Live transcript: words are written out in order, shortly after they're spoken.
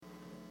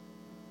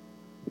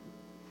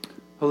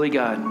Holy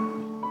God,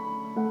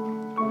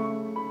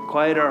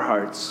 quiet our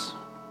hearts.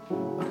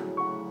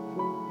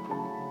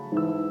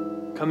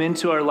 Come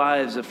into our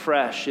lives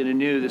afresh and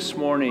anew this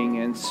morning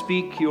and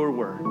speak your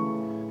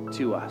word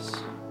to us.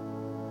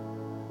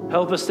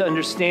 Help us to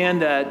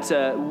understand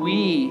that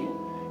we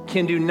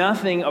can do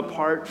nothing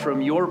apart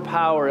from your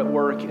power at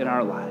work in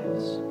our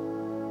lives.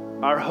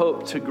 Our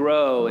hope to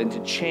grow and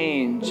to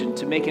change and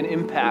to make an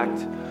impact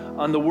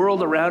on the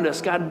world around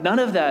us, God, none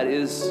of that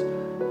is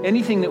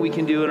anything that we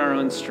can do in our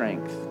own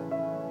strength.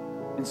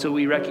 And so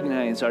we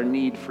recognize our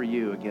need for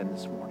you again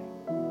this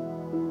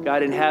morning.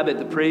 God, inhabit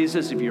the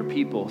praises of your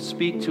people.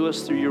 Speak to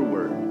us through your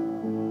word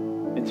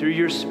and through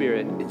your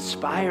spirit.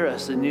 Inspire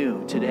us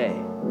anew today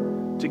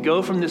to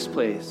go from this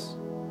place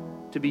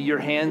to be your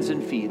hands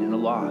and feet in a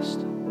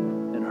lost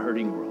and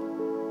hurting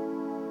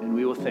world. And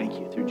we will thank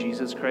you through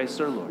Jesus Christ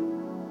our Lord,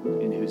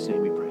 in whose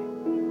name we pray.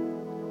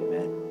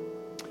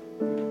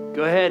 Amen.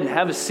 Go ahead and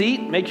have a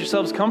seat. Make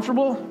yourselves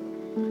comfortable.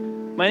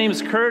 My name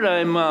is Kurt.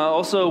 I'm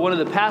also one of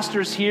the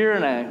pastors here,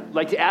 and I'd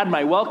like to add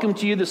my welcome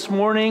to you this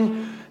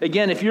morning.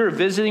 Again, if you're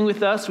visiting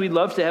with us, we'd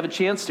love to have a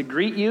chance to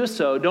greet you,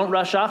 so don't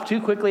rush off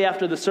too quickly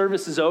after the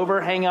service is over.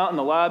 Hang out in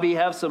the lobby,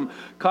 have some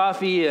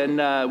coffee,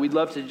 and we'd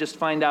love to just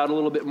find out a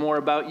little bit more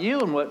about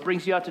you and what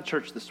brings you out to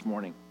church this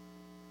morning.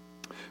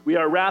 We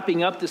are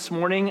wrapping up this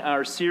morning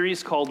our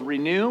series called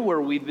Renew,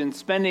 where we've been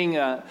spending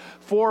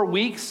 4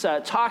 weeks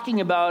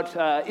talking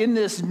about in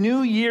this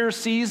new year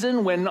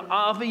season when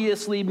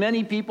obviously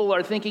many people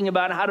are thinking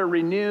about how to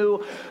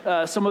renew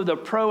some of the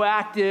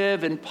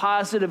proactive and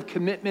positive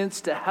commitments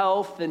to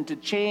health and to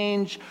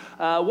change.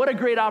 What a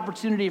great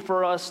opportunity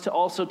for us to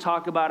also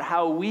talk about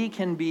how we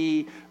can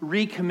be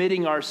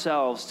recommitting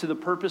ourselves to the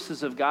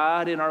purposes of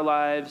God in our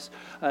lives,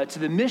 to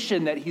the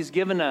mission that He's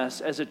given us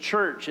as a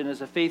church and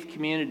as a faith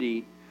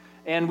community.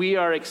 And we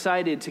are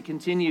excited to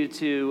continue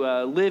to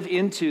live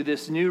into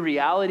this new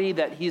reality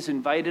that He's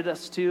invited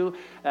us to.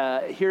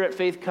 Here at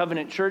Faith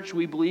Covenant Church,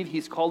 we believe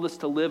He's called us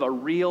to live a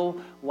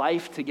real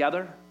life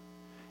together.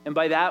 And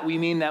by that, we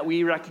mean that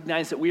we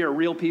recognize that we are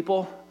real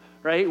people,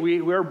 right?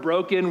 We're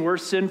broken, we're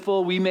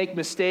sinful, we make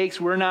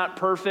mistakes, we're not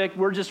perfect.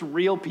 We're just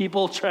real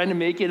people trying to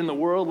make it in the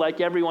world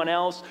like everyone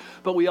else.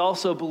 But we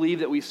also believe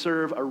that we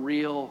serve a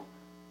real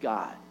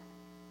God.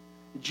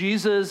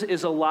 Jesus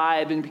is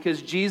alive, and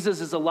because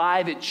Jesus is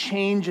alive, it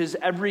changes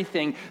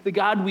everything. The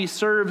God we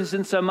serve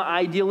isn't some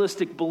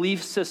idealistic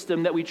belief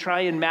system that we try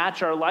and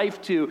match our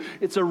life to.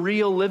 It's a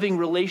real living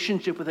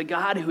relationship with a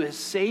God who has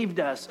saved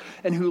us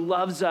and who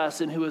loves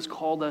us and who has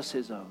called us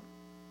His own.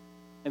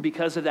 And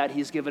because of that,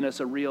 He's given us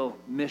a real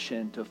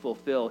mission to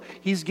fulfill.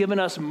 He's given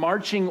us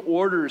marching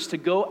orders to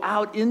go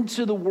out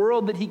into the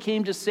world that He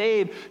came to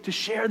save, to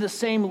share the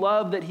same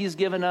love that He's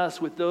given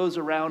us with those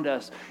around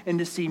us, and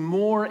to see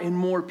more and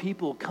more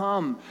people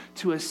come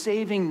to a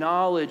saving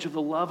knowledge of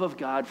the love of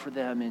God for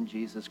them in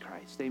Jesus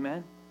Christ.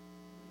 Amen?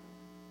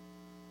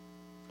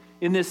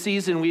 In this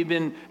season, we've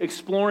been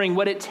exploring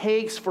what it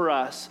takes for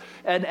us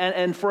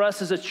and for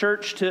us as a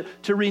church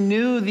to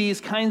renew these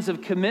kinds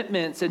of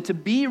commitments and to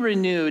be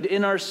renewed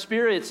in our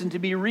spirits and to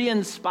be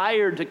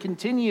re-inspired to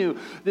continue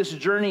this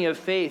journey of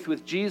faith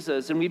with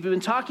Jesus. And we've been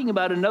talking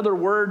about another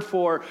word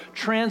for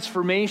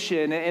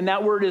transformation, and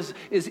that word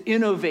is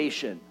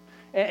innovation.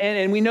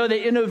 And we know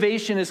that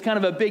innovation is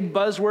kind of a big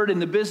buzzword in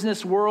the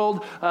business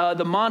world.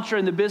 The mantra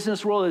in the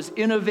business world is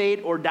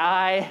innovate or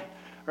die.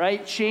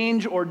 Right?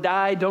 Change or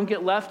die. Don't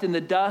get left in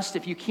the dust.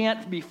 If you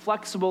can't be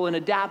flexible and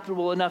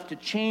adaptable enough to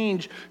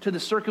change to the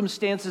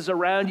circumstances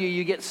around you,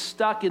 you get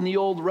stuck in the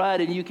old rut,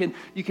 and you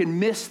can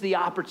miss the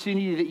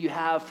opportunity that you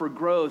have for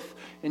growth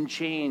and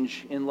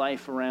change in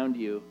life around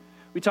you.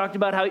 We talked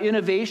about how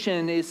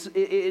innovation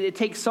it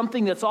takes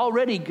something that's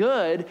already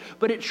good,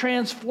 but it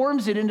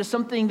transforms it into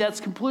something that's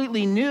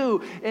completely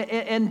new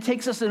and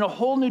takes us in a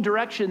whole new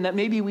direction that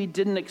maybe we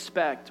didn't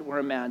expect or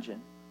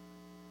imagine.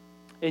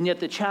 And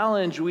yet the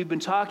challenge we've been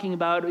talking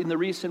about in the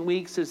recent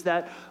weeks is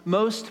that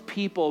most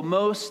people,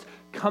 most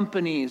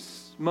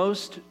companies,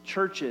 most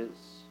churches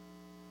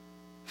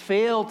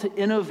fail to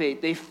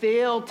innovate. They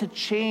fail to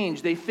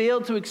change. They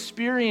fail to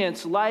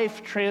experience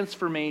life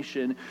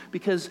transformation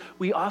because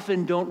we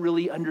often don't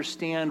really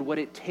understand what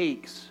it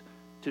takes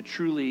to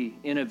truly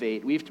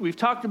innovate. We've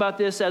talked about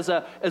this as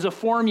a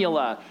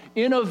formula.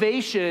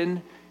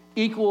 Innovation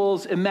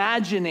equals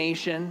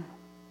imagination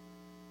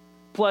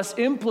plus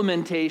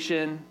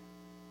implementation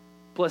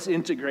plus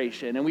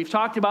integration. And we've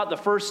talked about the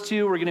first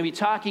two. We're going to be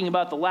talking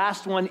about the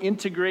last one,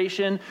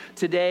 integration,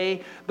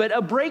 today. But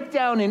a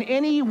breakdown in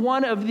any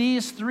one of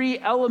these three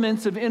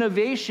elements of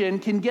innovation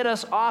can get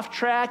us off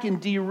track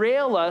and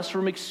derail us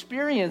from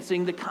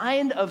experiencing the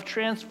kind of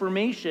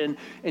transformation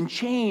and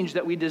change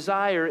that we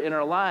desire in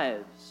our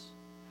lives.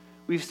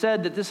 We've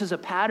said that this is a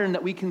pattern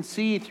that we can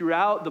see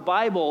throughout the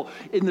Bible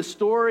in the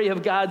story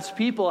of God's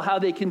people, how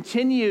they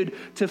continued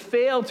to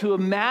fail to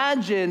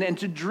imagine and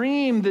to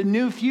dream the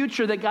new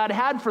future that God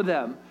had for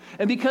them.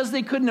 And because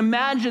they couldn't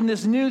imagine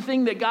this new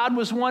thing that God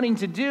was wanting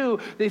to do,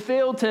 they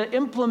failed to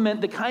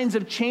implement the kinds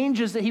of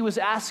changes that he was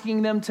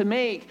asking them to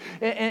make.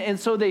 And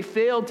so they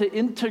failed to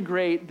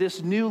integrate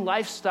this new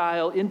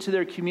lifestyle into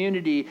their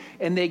community,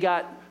 and they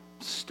got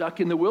stuck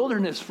in the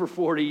wilderness for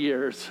 40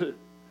 years.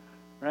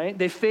 Right?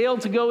 They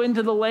failed to go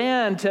into the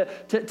land,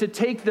 to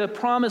take the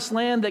promised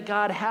land that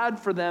God had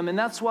for them. And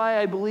that's why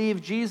I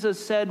believe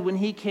Jesus said when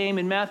he came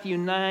in Matthew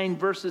 9,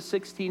 verses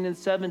 16 and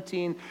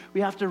 17,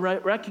 we have to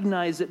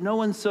recognize that no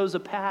one sews a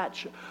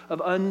patch of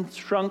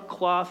unshrunk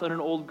cloth on an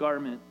old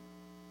garment.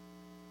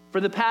 For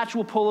the patch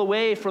will pull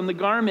away from the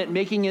garment,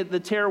 making it the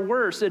tear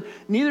worse. And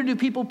neither do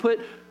people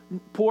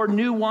pour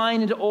new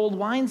wine into old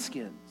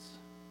wineskins.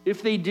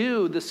 If they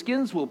do, the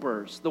skins will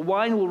burst, the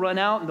wine will run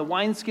out, and the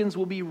wineskins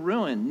will be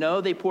ruined.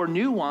 No, they pour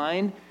new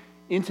wine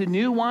into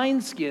new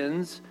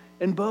wineskins,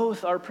 and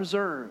both are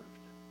preserved.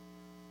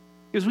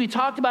 Because we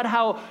talked about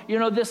how,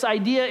 this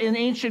idea in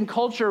ancient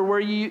culture where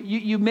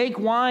you make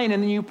wine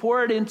and then you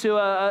pour it into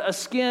a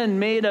skin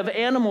made of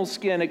animal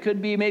skin. It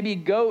could be maybe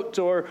goat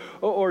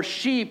or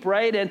sheep,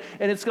 right? And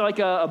it's like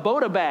a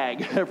Bota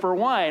bag for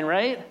wine,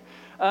 right?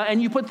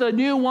 And you put the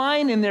new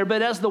wine in there,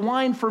 but as the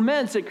wine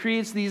ferments, it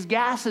creates these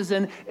gases,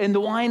 and the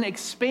wine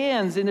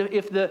expands. And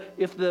if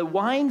the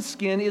wine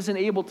skin isn't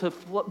able to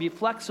be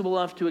flexible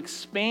enough to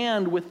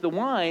expand with the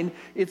wine,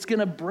 it's going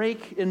to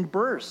break and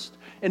burst.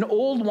 And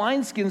old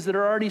wineskins that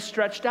are already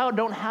stretched out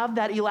don't have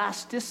that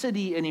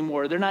elasticity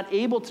anymore. They're not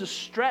able to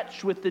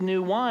stretch with the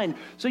new wine.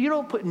 So you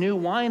don't put new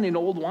wine in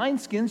old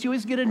wineskins. You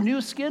always get a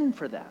new skin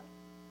for that.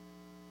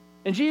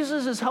 And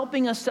Jesus is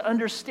helping us to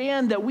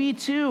understand that we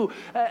too,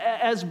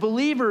 as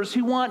believers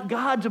who want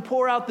God to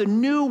pour out the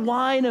new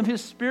wine of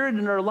his Spirit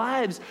in our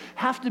lives,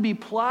 have to be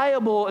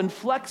pliable and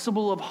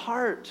flexible of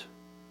heart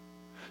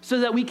so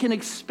that we can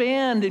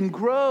expand and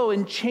grow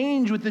and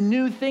change with the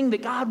new thing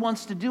that God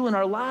wants to do in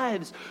our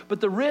lives.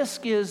 But the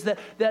risk is that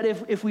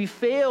if we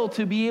fail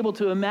to be able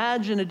to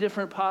imagine a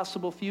different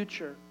possible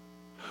future,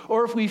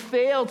 or if we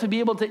fail to be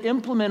able to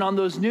implement on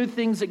those new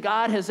things that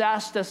God has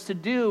asked us to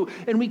do,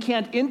 and we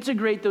can't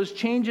integrate those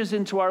changes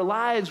into our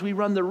lives, we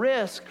run the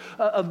risk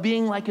of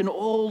being like an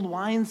old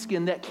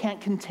wineskin that can't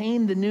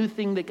contain the new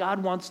thing that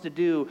God wants to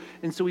do.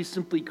 And so we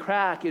simply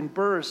crack and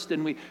burst,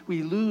 and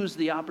we lose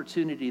the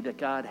opportunity that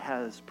God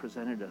has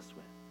presented us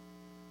with.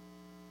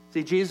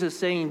 See, Jesus is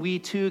saying we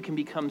too can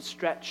become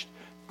stretched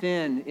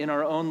thin in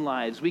our own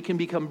lives. We can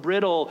become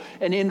brittle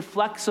and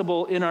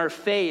inflexible in our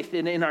faith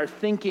and in our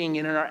thinking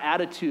and in our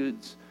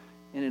attitudes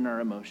and in our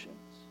emotions.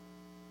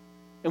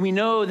 And we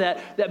know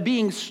that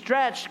being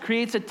stretched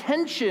creates a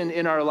tension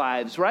in our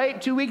lives,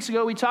 right? 2 weeks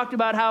ago, we talked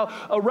about how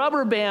a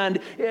rubber band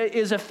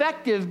is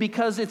effective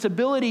because its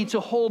ability to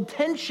hold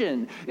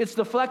tension. It's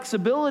the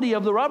flexibility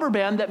of the rubber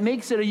band that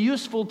makes it a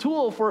useful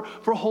tool for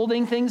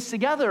holding things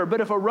together.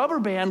 But if a rubber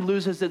band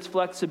loses its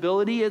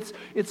flexibility,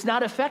 it's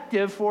not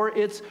effective for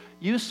its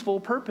useful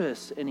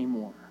purpose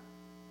anymore.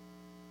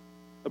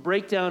 A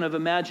breakdown of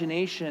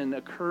imagination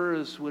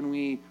occurs when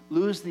we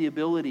lose the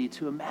ability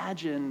to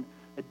imagine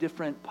a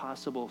different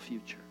possible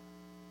future,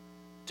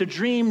 to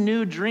dream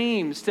new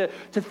dreams, to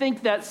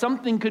think that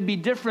something could be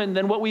different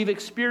than what we've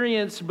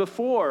experienced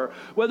before,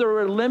 whether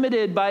we're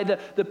limited by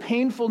the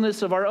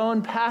painfulness of our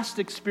own past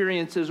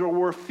experiences, or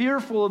we're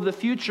fearful of the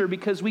future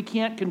because we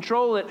can't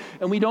control it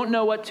and we don't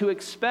know what to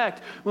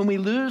expect. When we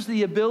lose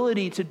the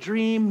ability to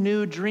dream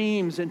new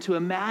dreams and to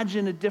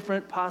imagine a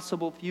different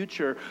possible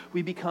future,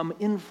 we become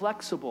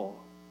inflexible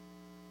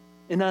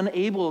and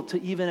unable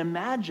to even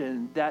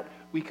imagine that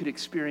we could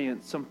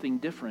experience something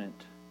different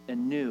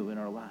and new in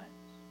our lives.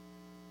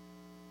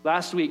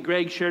 Last week,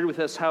 Greg shared with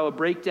us how a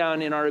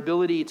breakdown in our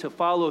ability to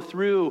follow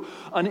through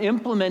on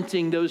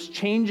implementing those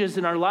changes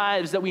in our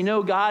lives that we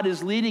know God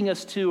is leading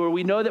us to, or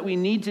we know that we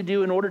need to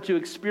do in order to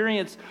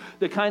experience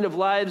the kind of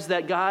lives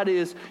that God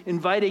is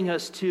inviting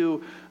us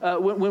to.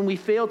 When we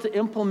fail to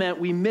implement,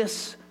 we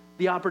miss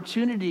the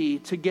opportunity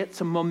to get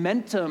some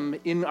momentum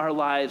in our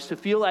lives, to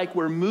feel like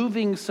we're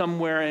moving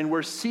somewhere and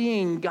we're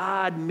seeing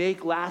God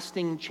make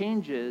lasting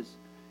changes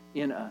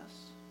in us.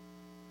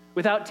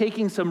 Without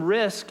taking some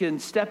risk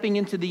and stepping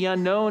into the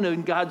unknown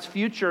in God's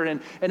future and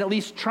at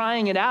least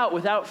trying it out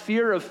without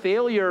fear of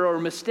failure or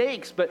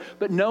mistakes,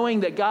 but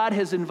knowing that God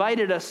has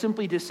invited us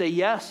simply to say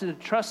yes and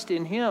to trust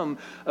in Him,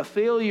 a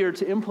failure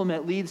to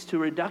implement leads to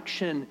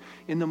reduction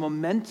in the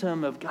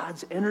momentum of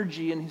God's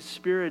energy and His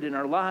Spirit in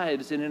our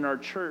lives and in our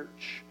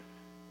church,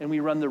 and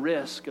we run the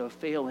risk of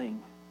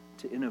failing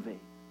to innovate.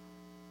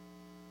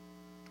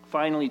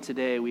 Finally,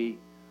 today, we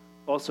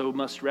also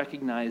must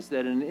recognize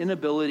that an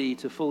inability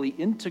to fully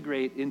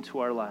integrate into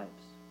our lives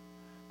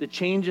the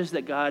changes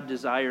that God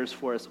desires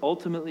for us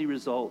ultimately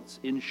results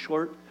in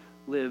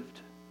short-lived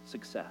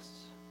success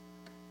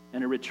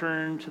and a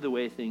return to the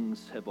way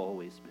things have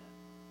always been.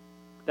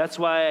 That's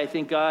why I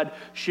think God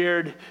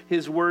shared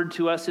his word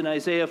to us in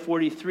Isaiah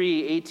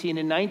 43, 18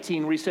 and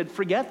 19, where he said,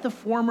 forget the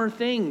former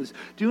things.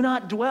 Do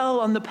not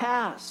dwell on the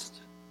past.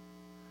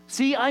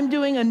 See, I'm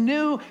doing a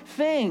new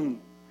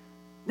thing.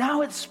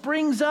 Now it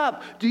springs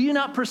up. Do you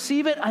not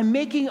perceive it? I'm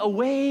making a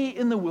way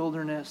in the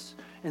wilderness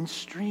and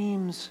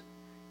streams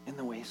in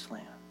the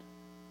wasteland.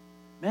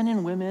 Men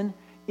and women,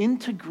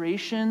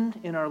 integration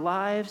in our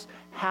lives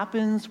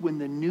happens when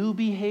the new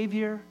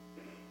behavior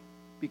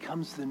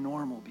becomes the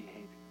normal behavior.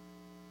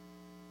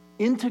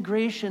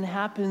 Integration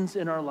happens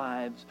in our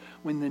lives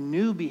when the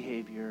new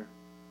behavior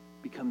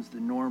becomes the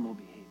normal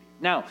behavior.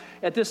 Now,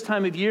 at this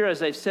time of year,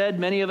 as I've said,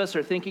 many of us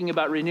are thinking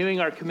about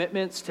renewing our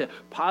commitments to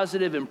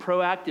positive and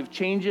proactive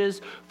changes.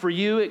 For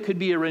you, it could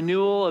be a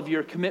renewal of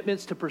your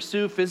commitments to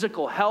pursue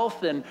physical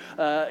health and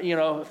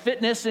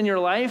fitness in your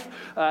life.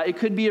 It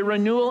could be a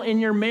renewal in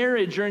your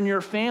marriage or in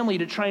your family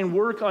to try and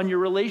work on your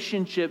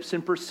relationships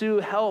and pursue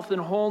health and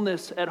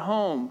wholeness at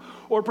home.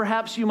 Or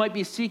perhaps you might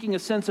be seeking a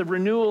sense of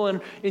renewal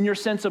in your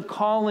sense of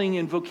calling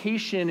and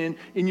vocation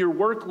in your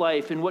work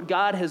life and what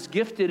God has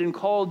gifted and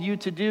called you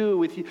to do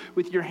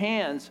with your hands.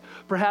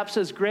 Perhaps,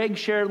 as Greg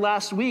shared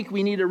last week,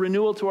 we need a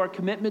renewal to our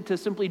commitment to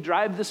simply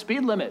drive the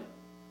speed limit.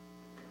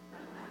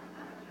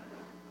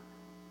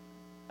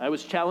 I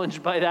was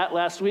challenged by that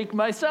last week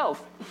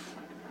myself.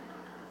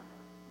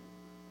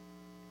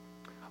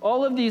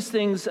 All of these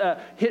things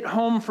hit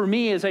home for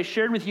me as I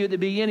shared with you at the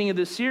beginning of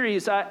the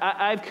series.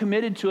 I've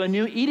committed to a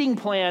new eating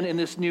plan in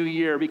this new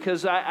year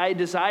because I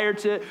desire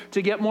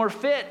to get more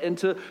fit and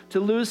to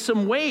lose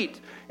some weight.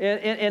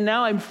 And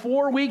now I'm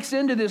 4 weeks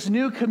into this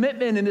new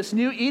commitment and this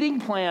new eating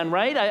plan,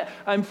 right?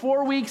 I'm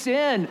 4 weeks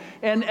in,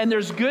 and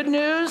there's good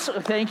news.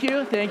 Thank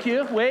you.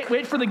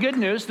 Wait for the good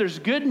news. There's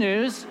good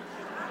news.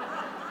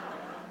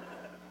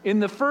 In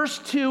the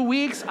first 2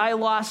 weeks, I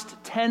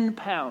lost 10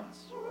 pounds.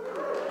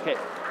 Okay.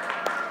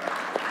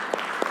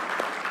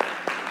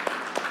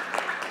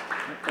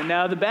 And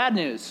now the bad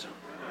news.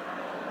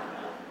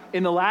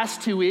 In the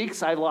last 2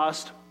 weeks, I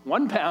lost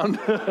 1 pound.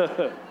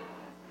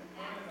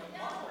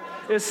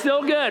 It's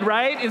still good,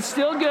 right? It's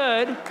still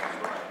good.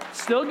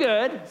 Still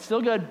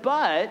good.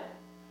 But,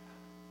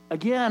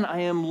 again,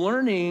 I am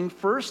learning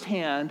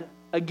firsthand,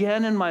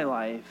 again in my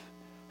life,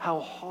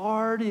 how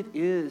hard it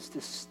is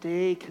to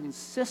stay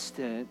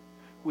consistent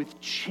with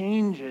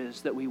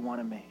changes that we want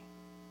to make.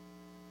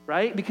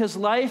 Right? Because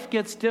life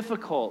gets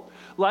difficult.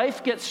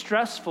 Life gets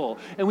stressful.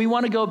 And we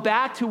want to go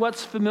back to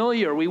what's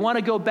familiar. We want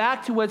to go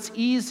back to what's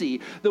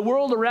easy. The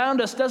world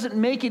around us doesn't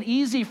make it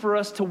easy for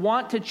us to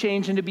want to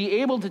change and to be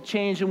able to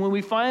change. And when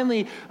we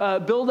finally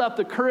build up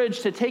the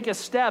courage to take a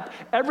step,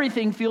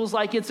 everything feels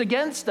like it's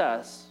against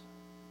us.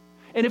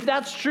 And if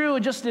that's true,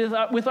 just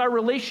with our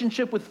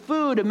relationship with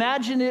food,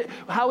 imagine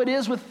how it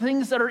is with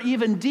things that are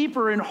even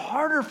deeper and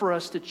harder for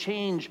us to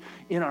change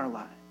in our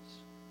lives.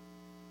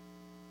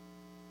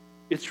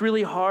 It's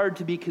really hard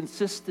to be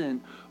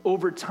consistent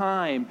over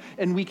time,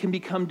 and we can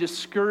become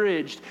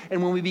discouraged.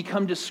 And when we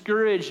become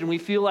discouraged and we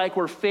feel like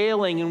we're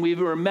failing and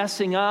we're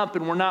messing up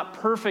and we're not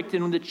perfect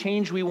in the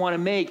change we want to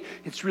make,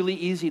 it's really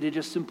easy to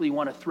just simply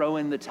want to throw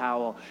in the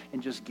towel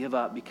and just give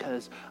up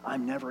because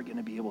I'm never going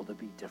to be able to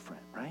be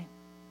different, right?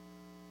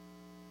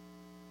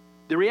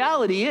 The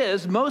reality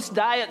is most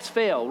diets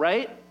fail,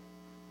 right?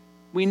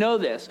 We know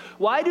this.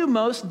 Why do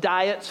most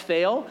diets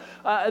fail?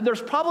 There's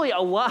probably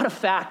a lot of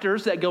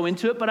factors that go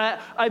into it, but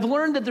I've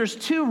learned that there's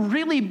two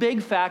really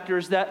big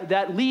factors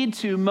that lead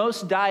to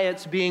most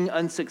diets being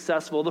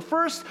unsuccessful. The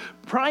first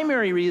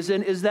primary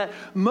reason is that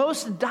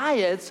most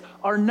diets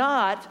are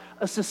not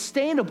a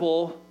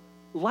sustainable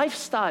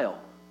lifestyle.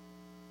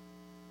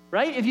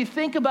 Right? If you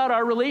think about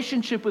our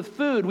relationship with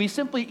food, we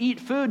simply eat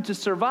food to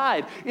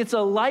survive. It's a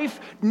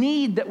life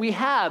need that we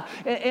have.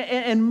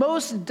 And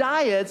most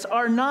diets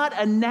are not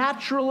a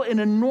natural and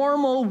a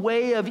normal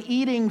way of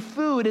eating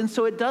food, and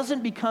so it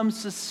doesn't become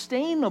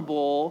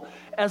sustainable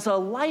as a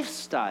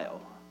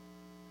lifestyle.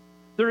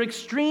 There are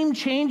extreme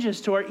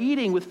changes to our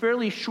eating with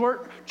fairly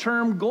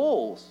short-term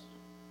goals.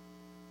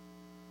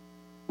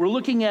 We're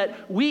looking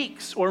at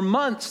weeks or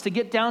months to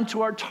get down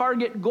to our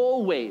target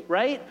goal weight,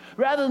 right?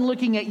 Rather than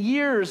looking at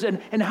years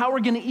and how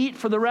we're going to eat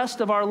for the rest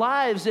of our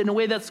lives in a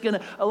way that's going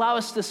to allow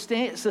us to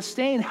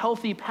sustain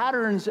healthy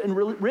patterns and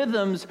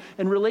rhythms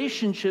and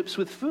relationships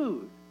with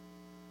food.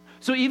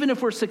 So even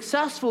if we're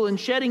successful in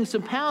shedding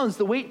some pounds,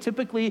 the weight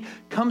typically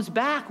comes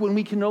back when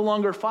we can no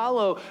longer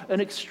follow an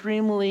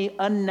extremely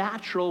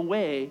unnatural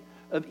way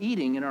of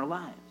eating in our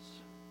lives.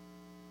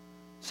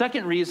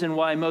 Second reason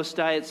why most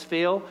diets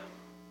fail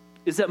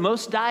is that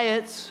most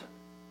diets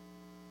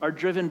are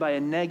driven by a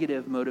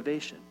negative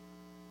motivation.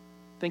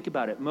 Think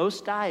about it.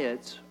 Most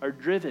diets are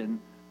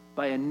driven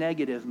by a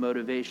negative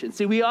motivation.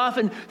 See, we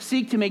often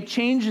seek to make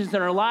changes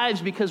in our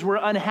lives because we're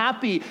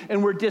unhappy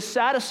and we're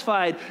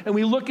dissatisfied, and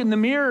we look in the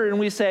mirror and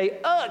we say,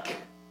 ugh,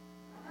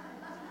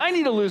 I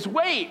need to lose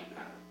weight.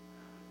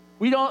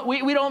 We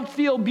don't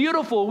feel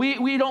beautiful.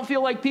 We don't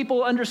feel like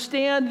people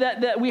understand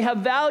that we have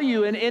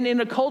value. And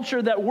in a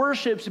culture that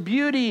worships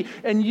beauty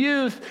and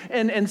youth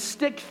and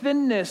stick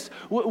thinness,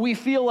 we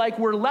feel like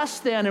we're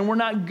less than and we're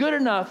not good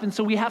enough. And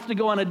so we have to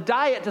go on a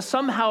diet to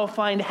somehow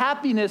find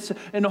happiness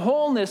and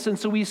wholeness. And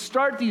so we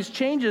start these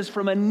changes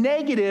from a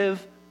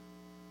negative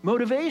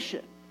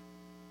motivation.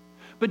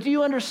 But do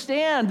you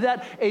understand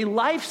that a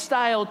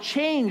lifestyle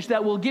change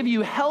that will give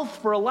you health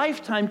for a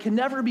lifetime can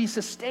never be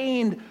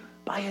sustained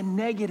by a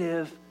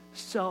negative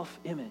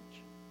self-image?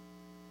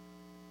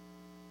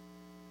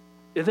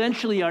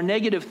 Eventually, our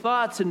negative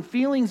thoughts and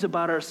feelings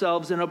about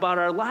ourselves and about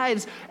our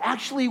lives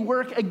actually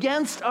work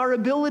against our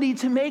ability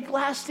to make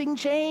lasting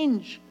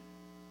change.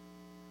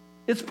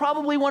 It's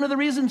probably one of the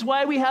reasons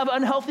why we have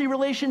unhealthy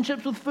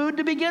relationships with food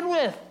to begin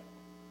with.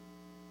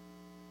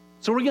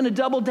 So we're going to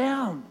double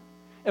down,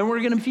 and we're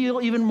going to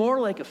feel even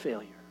more like a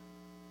failure.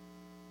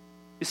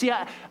 You see,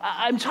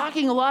 I'm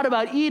talking a lot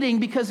about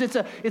eating because it's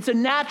a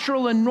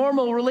natural and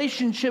normal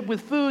relationship with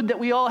food that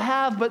we all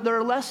have, but there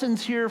are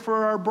lessons here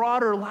for our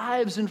broader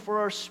lives and for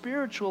our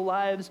spiritual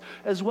lives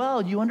as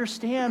well. You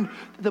understand,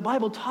 the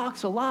Bible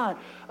talks a lot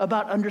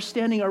about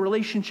understanding our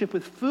relationship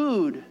with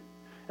food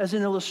as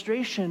an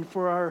illustration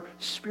for our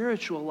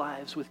spiritual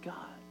lives with God.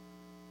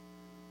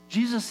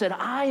 Jesus said,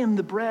 I am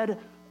the bread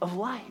of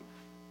life.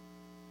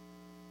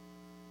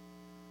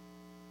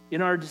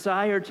 In our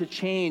desire to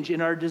change,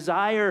 in our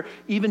desire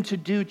even to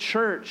do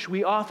church,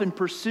 we often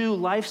pursue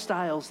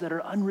lifestyles that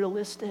are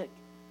unrealistic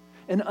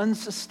and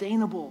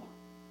unsustainable.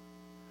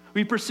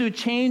 We pursue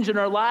change in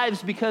our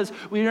lives because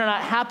we are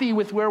not happy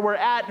with where we're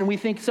at, and we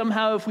think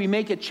somehow if we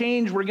make a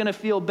change, we're going to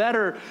feel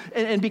better.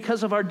 And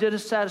because of our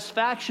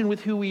dissatisfaction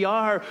with who we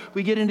are,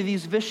 we get into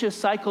these vicious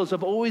cycles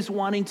of always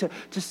wanting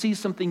to see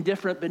something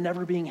different, but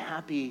never being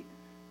happy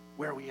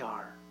where we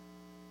are.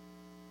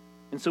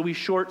 And so we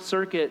short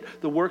circuit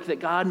the work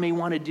that God may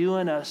want to do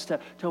in us to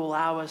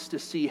allow us to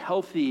see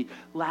healthy,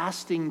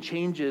 lasting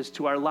changes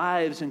to our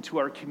lives and to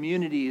our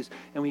communities.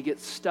 And we get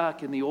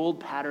stuck in the old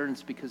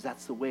patterns because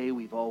that's the way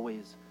we've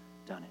always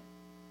done it.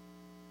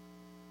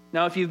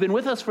 Now, if you've been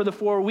with us for the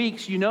 4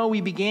 weeks, you know we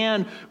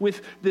began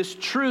with this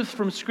truth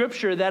from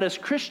Scripture that as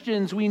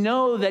Christians, we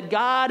know that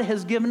God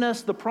has given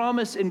us the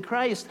promise in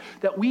Christ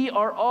that we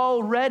are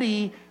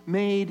already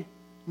made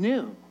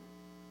new.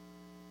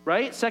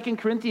 Right? 2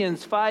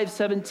 Corinthians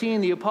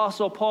 5:17, the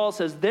Apostle Paul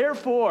says,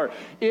 therefore,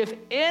 if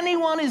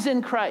anyone is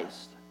in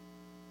Christ,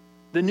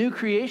 the new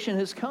creation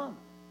has come.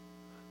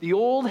 The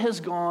old has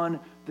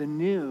gone, the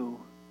new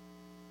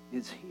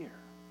is here.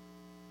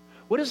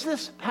 What does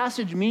this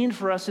passage mean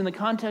for us in the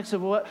context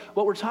of what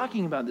we're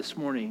talking about this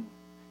morning?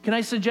 Can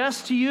I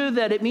suggest to you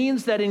that it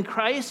means that in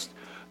Christ,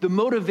 the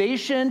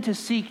motivation to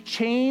seek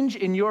change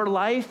in your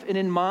life and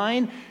in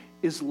mine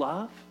is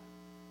love?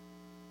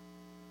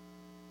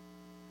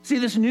 See,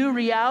 this new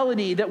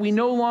reality that we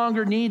no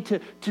longer need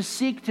to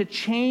seek to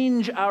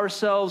change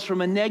ourselves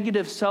from a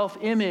negative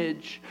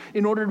self-image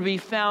in order to be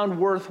found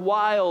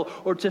worthwhile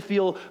or to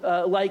feel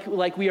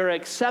like we are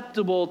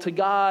acceptable to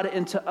God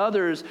and to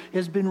others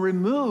has been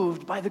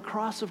removed by the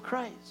cross of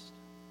Christ.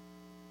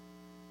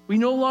 We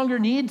no longer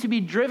need to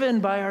be driven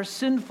by our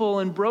sinful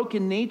and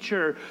broken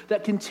nature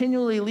that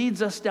continually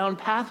leads us down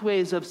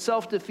pathways of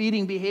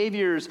self-defeating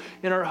behaviors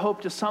in our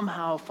hope to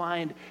somehow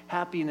find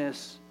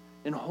happiness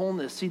and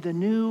wholeness. See, the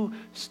new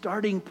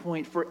starting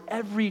point for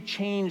every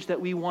change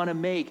that we want to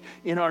make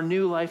in our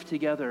new life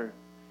together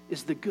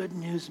is the good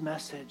news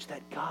message that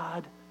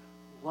God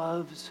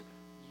loves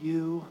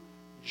you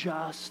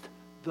just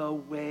the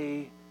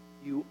way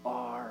you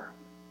are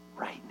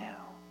right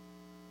now.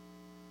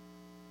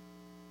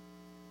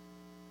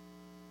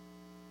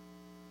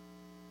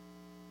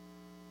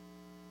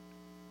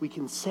 We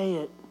can say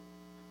it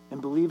and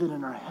believe it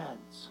in our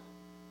heads,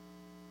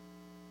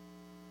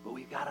 but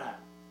we've got to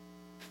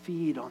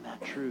feed on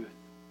that truth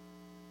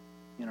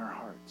in our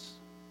hearts.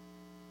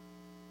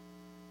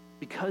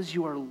 Because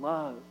you are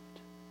loved,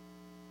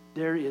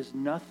 there is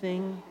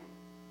nothing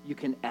you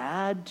can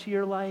add to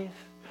your life.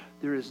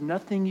 There is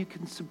nothing you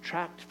can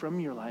subtract from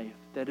your life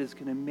that is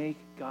going to make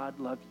God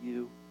love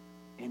you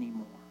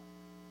anymore.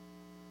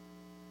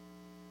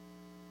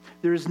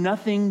 There is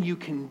nothing you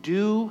can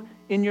do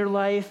in your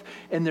life,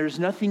 and there's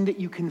nothing that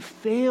you can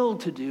fail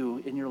to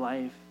do in your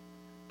life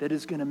that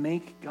is going to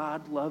make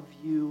God love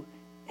you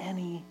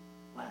any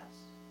less.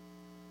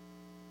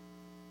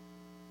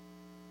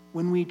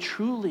 When we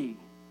truly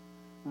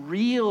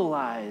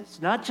realize,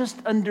 not just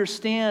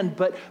understand,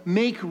 but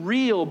make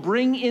real,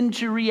 bring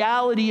into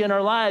reality in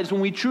our lives,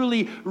 when we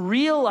truly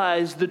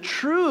realize the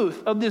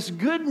truth of this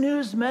good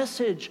news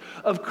message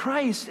of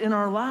Christ in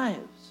our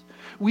lives,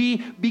 we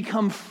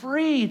become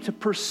free to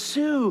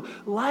pursue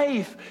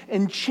life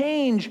and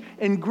change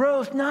and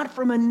growth, not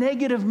from a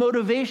negative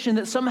motivation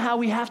that somehow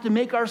we have to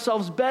make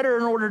ourselves better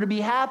in order to be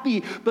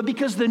happy, but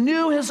because the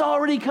new has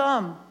already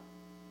come.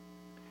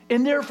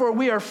 And therefore,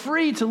 we are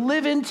free to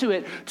live into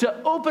it,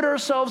 to open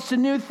ourselves to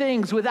new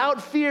things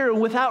without fear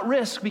and without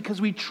risk, because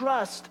we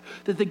trust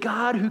that the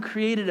God who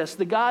created us,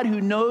 the God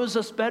who knows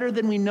us better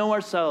than we know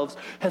ourselves,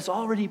 has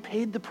already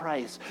paid the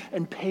price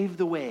and paved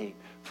the way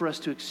for us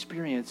to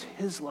experience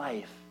his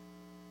life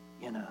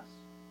in us.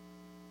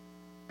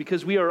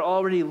 Because we are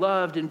already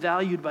loved and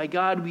valued by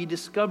God, we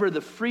discover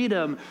the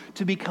freedom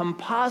to become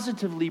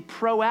positively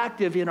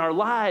proactive in our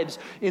lives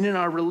and in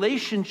our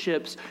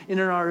relationships and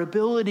in our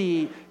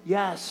ability,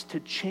 yes, to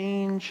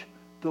change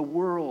the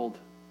world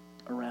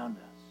around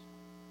us.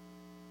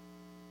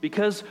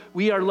 Because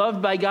we are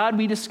loved by God,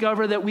 we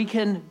discover that we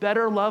can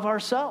better love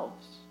ourselves.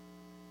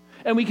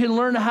 And we can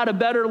learn how to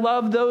better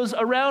love those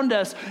around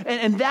us.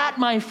 And that,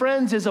 my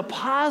friends, is a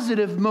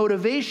positive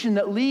motivation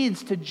that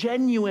leads to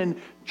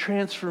genuine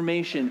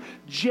transformation,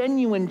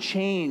 genuine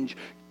change,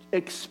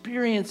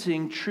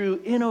 experiencing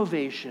true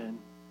innovation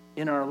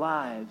in our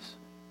lives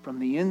from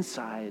the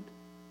inside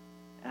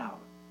out.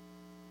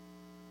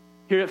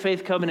 Here at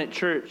Faith Covenant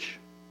Church,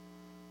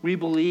 we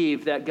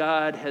believe that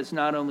God has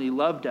not only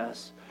loved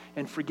us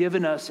and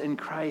forgiven us in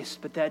Christ,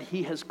 but that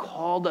he has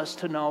called us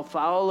to now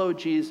follow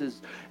Jesus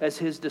as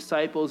his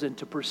disciples and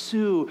to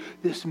pursue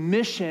this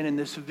mission and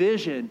this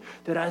vision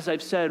that, as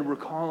I've said, we're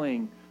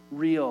calling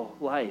real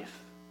life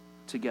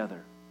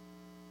together.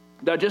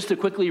 Now, just to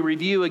quickly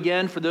review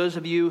again, for those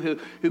of you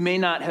who may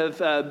not have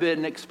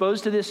been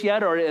exposed to this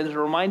yet, or as a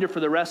reminder for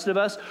the rest of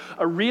us,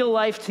 a real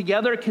life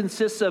together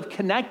consists of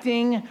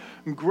connecting,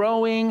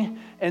 growing,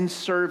 and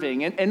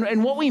serving.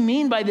 And what we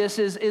mean by this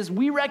is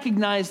we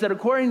recognize that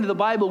according to the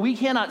Bible, we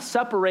cannot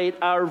separate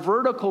our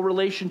vertical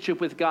relationship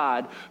with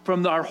God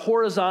from our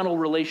horizontal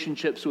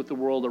relationships with the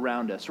world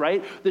around us,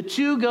 right? The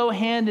two go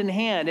hand in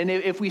hand. And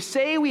if we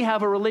say we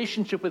have a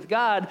relationship with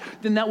God,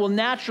 then that will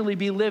naturally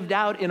be lived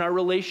out in our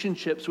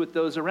relationships with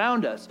those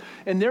around us.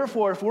 And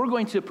therefore, if we're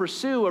going to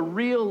pursue a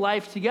real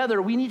life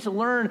together, we need to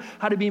learn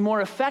how to be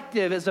more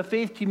effective as a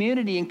faith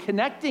community in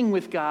connecting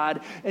with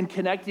God and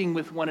connecting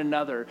with one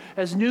another.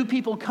 As new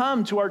people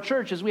come to our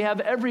church, as we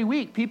have every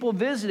week, people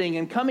visiting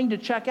and coming to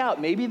check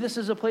out, maybe this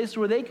is a place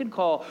where they could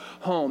call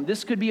home.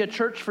 This could be a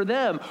church for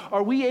them.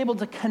 Are we able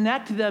to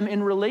connect them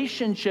in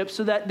relationships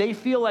so that they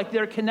feel like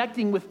they're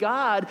connecting with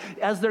God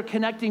as they're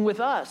connecting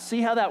with us?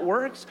 See how that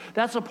works?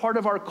 That's a part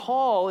of our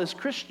call as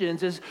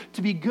Christians, is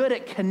to be good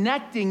at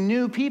connecting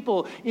new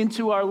people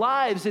into our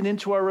lives and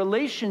into our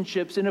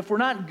relationships. And if we're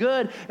not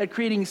good at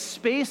creating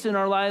space in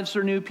our lives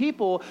for new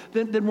people,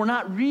 then we're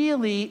not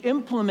really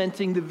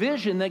implementing the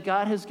vision that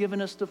God has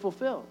given us to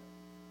fulfill.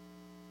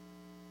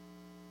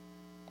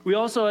 We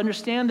also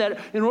understand that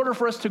in order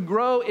for us to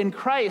grow in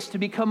Christ, to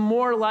become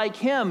more like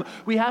him,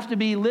 we have to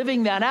be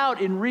living that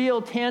out in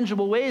real,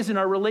 tangible ways in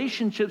our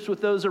relationships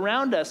with those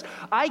around us.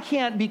 I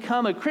can't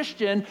become a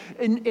Christian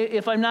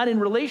if I'm not in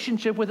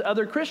relationship with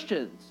other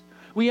Christians.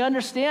 We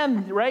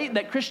understand, right,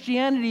 that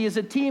Christianity is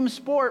a team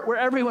sport where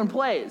everyone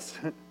plays.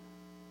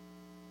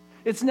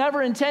 It's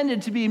never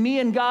intended to be me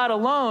and God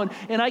alone,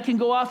 and I can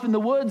go off in the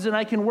woods and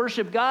I can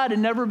worship God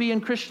and never be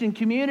in Christian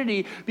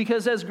community,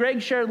 because as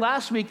Greg shared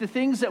last week, the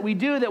things that we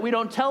do that we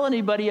don't tell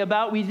anybody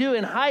about, we do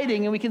in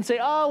hiding, and we can say,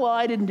 oh, well,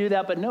 I didn't do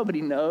that, but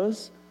nobody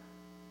knows.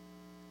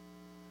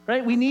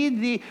 Right? We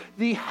need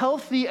the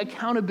healthy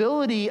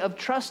accountability of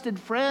trusted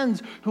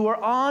friends who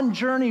are on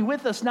journey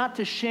with us, not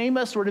to shame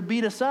us or to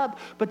beat us up,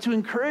 but to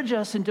encourage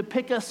us and to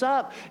pick us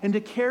up and to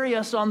carry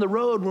us on the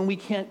road when we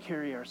can't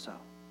carry ourselves.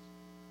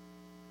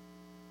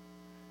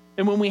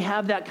 And when we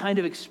have that kind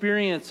of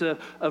experience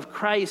of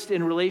Christ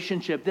in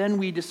relationship, then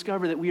we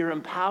discover that we are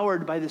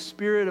empowered by the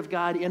Spirit of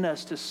God in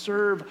us to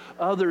serve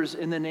others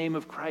in the name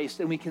of Christ.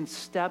 And we can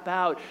step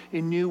out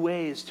in new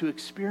ways to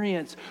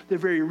experience the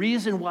very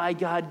reason why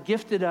God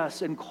gifted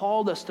us and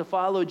called us to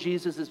follow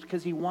Jesus, is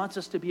because he wants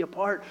us to be a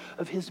part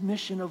of his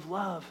mission of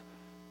love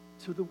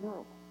to the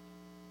world.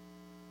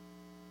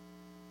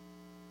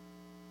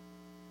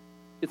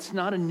 It's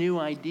not a new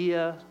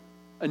idea,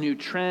 a new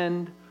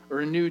trend, or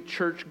a new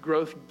church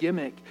growth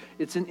gimmick.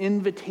 It's an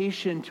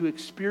invitation to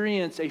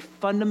experience a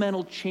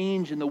fundamental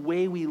change in the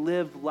way we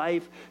live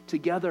life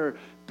together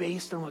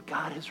based on what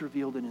God has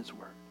revealed in his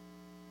word.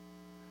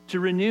 To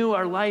renew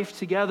our life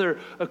together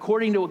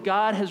according to what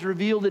God has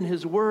revealed in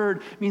his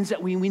word means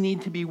that we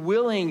need to be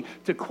willing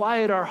to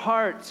quiet our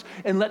hearts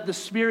and let the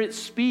Spirit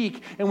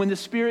speak. And when the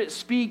Spirit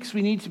speaks,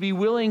 we need to be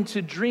willing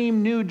to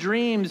dream new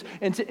dreams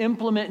and to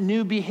implement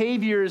new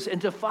behaviors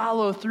and to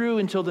follow through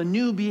until the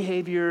new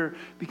behavior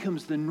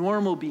becomes the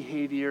normal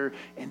behavior,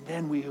 and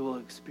then we will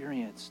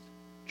experience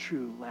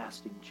true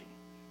lasting change.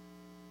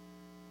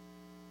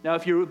 Now,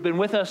 if you've been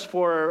with us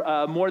for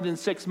more than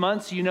 6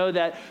 months, you know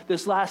that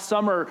this last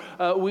summer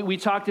we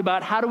talked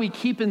about how do we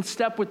keep in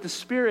step with the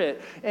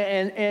Spirit.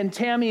 And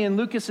Tammy and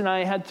Lucas and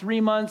I had 3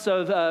 months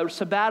of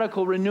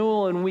sabbatical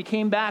renewal, and when we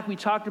came back, we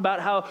talked about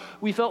how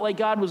we felt like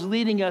God was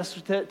leading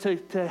us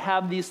to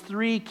have these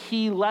 3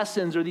 key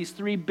lessons, or these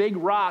 3 big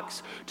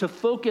rocks, to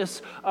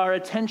focus our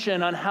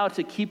attention on how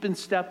to keep in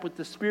step with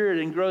the Spirit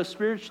and grow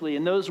spiritually.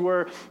 And those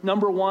were,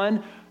 number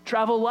 1,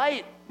 travel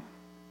light.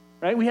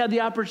 right? We had the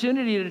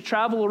opportunity to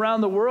travel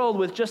around the world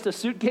with just a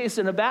suitcase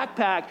and a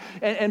backpack.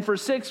 And for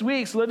 6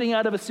 weeks, living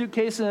out of a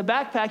suitcase and a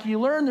backpack, you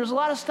learn there's a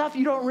lot of stuff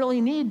you don't really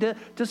need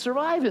to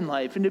survive in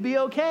life and to be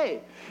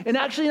okay. And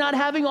actually not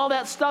having all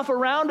that stuff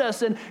around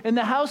us and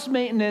the house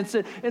maintenance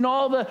and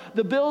all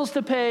the bills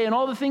to pay and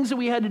all the things that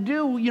we had to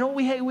do, you know what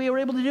we were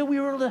able to do? We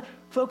were able to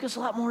focus a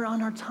lot more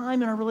on our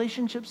time and our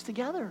relationships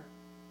together.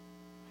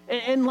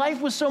 And life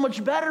was so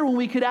much better when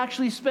we could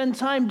actually spend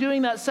time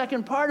doing that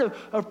second part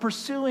of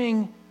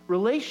pursuing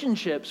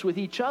relationships with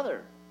each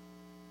other.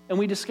 And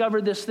we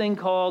discovered this thing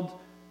called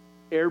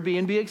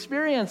Airbnb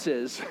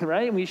experiences,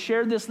 right? And we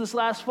shared this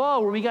last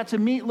fall where we got to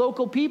meet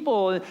local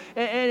people. And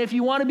if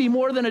you want to be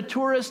more than a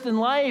tourist in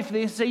life,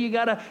 they say you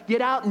got to get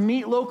out and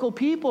meet local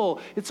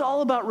people. It's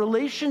all about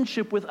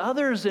relationship with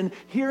others and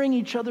hearing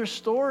each other's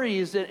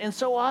stories. And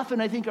so often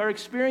I think our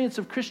experience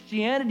of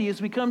Christianity is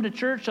we come to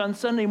church on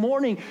Sunday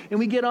morning and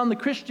we get on the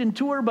Christian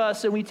tour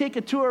bus and we take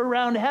a tour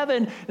around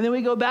heaven and then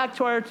we go back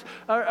to our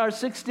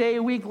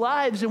 6-day-a-week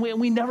lives and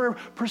we never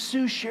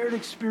pursue shared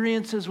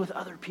experiences with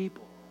other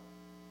people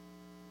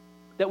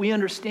that we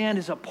understand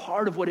is a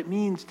part of what it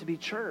means to be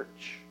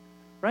church,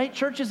 right?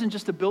 Church isn't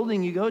just a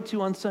building you go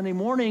to on Sunday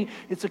morning.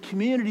 It's a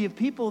community of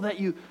people that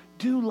you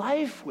do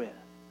life with.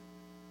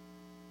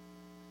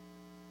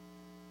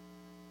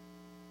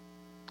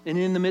 And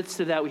in the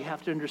midst of that, we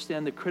have to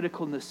understand the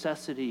critical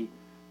necessity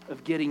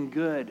of getting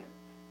good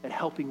at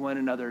helping one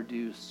another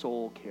do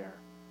soul care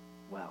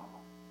well.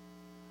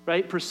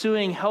 Right?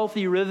 Pursuing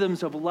healthy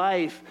rhythms of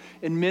life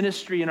and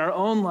ministry in our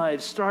own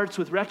lives starts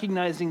with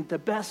recognizing the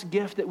best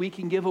gift that we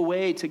can give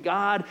away to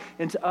God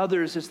and to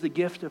others is the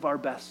gift of our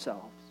best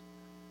selves.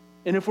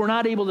 And if we're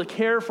not able to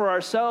care for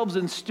ourselves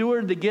and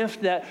steward the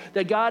gift that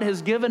God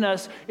has given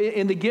us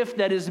in the gift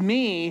that is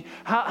me,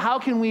 how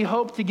can we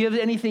hope to give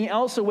anything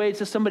else away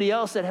to somebody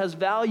else that has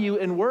value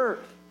and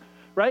worth?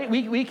 Right?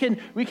 We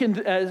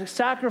can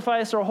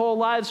sacrifice our whole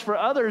lives for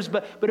others,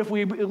 but if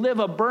we live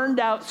a burned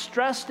out,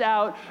 stressed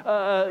out,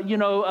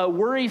 a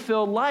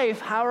worry-filled life,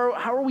 how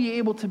are we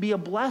able to be a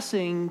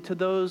blessing to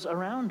those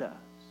around us?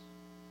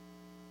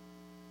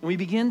 And we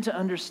begin to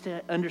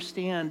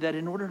understand that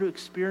in order to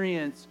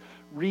experience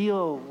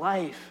real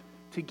life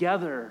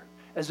together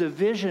as a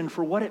vision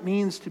for what it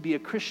means to be a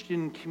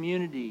Christian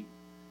community,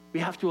 we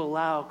have to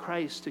allow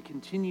Christ to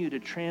continue to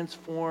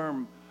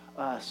transform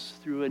us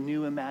through a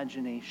new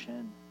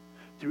imagination,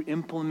 through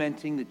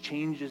implementing the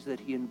changes that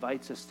he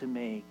invites us to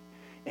make,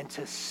 and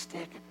to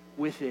stick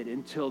with it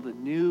until the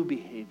new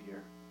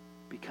behavior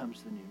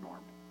becomes the new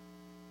normal.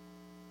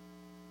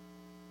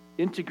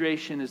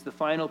 Integration is the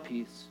final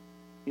piece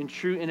in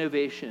true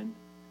innovation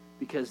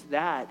because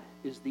that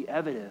is the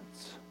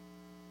evidence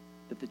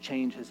that the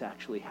change has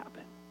actually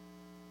happened.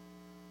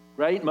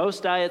 Right?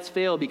 Most diets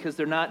fail because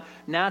they're not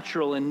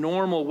natural and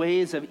normal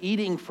ways of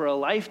eating for a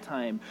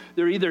lifetime.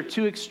 They're either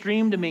too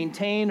extreme to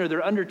maintain or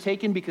they're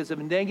undertaken because of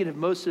negative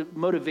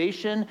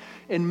motivation.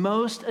 And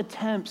most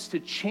attempts to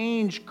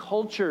change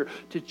culture,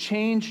 to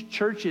change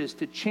churches,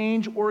 to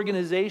change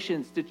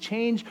organizations, to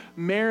change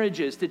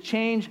marriages, to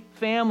change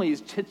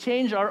families, to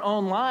change our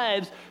own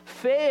lives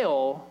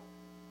fail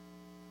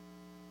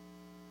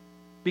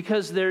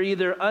because they're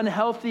either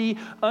unhealthy,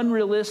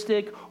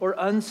 unrealistic, or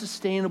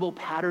unsustainable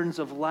patterns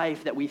of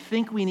life that we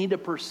think we need to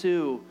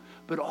pursue,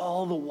 but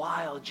all the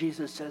while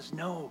Jesus says,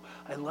 no,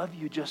 I love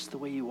you just the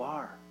way you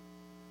are.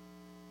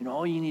 And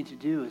all you need to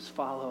do is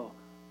follow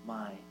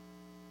my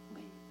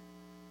lead.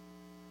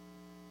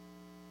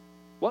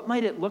 What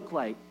might it look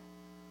like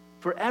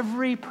for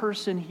every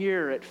person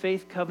here at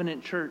Faith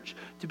Covenant Church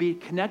to be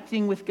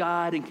connecting with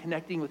God and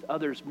connecting with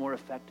others more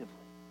effectively?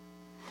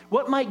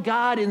 What might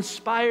God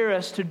inspire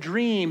us to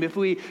dream if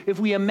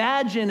we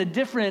imagine a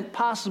different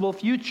possible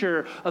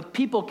future of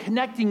people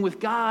connecting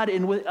with God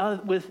and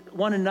with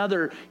one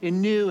another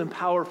in new and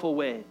powerful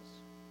ways?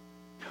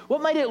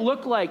 What might it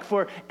look like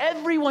for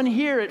everyone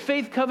here at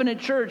Faith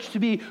Covenant Church to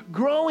be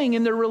growing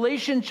in their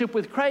relationship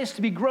with Christ,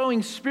 to be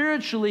growing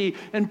spiritually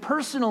and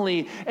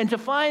personally, and to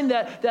find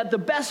that the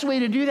best way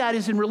to do that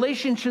is in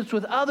relationships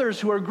with others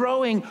who are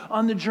growing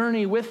on the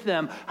journey with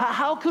them?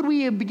 How could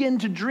we begin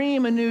to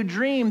dream a new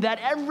dream that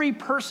every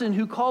person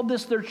who called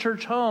this their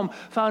church home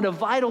found a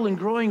vital and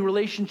growing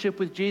relationship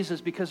with Jesus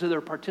because of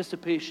their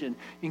participation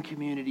in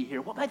community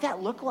here? What might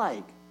that look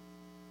like?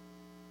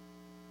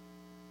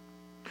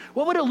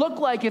 What would it look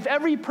like if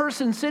every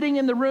person sitting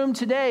in the room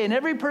today and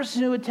every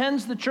person who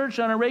attends the church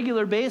on a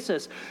regular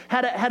basis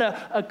had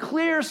a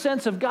clear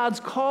sense of God's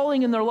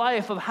calling in their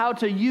life of how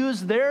to use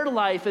their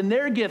life and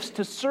their gifts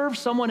to serve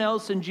someone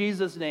else in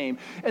Jesus' name?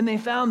 And they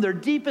found their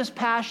deepest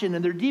passion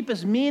and their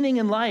deepest meaning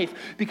in life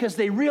because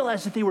they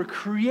realized that they were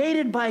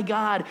created by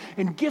God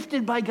and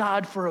gifted by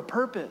God for a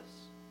purpose.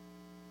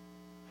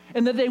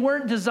 And that they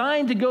weren't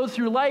designed to go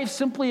through life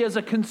simply as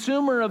a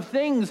consumer of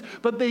things,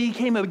 but they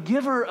became a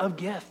giver of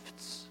gifts.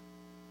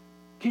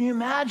 Can you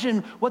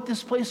imagine what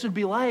this place would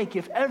be like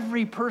if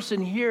every person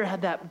here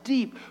had that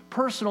deep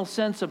personal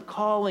sense of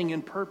calling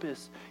and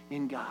purpose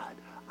in God?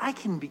 I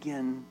can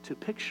begin to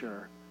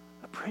picture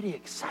a pretty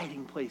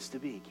exciting place to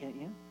be, can't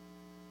you?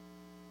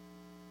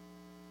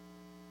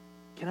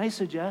 can I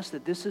suggest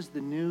that this is the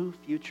new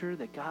future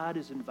that God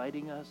is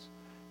inviting us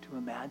to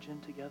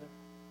imagine together?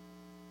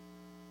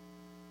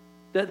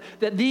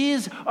 That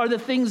these are the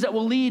things that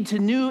will lead to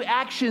new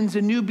actions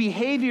and new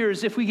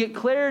behaviors if we get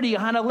clarity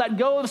on how to let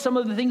go of some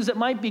of the things that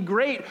might be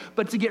great,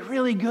 but to get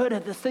really good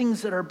at the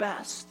things that are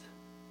best.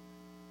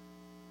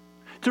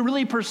 To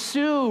really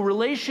pursue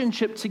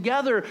relationship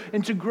together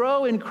and to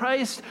grow in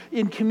Christ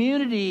in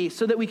community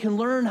so that we can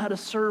learn how to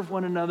serve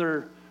one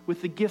another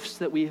with the gifts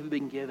that we have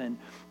been given.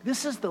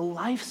 This is the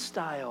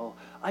lifestyle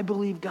I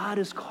believe God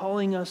is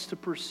calling us to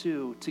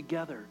pursue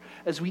together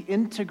as we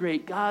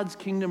integrate God's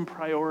kingdom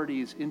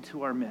priorities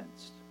into our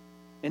midst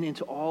and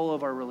into all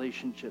of our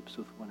relationships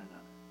with one another.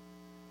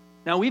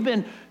 Now, we've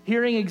been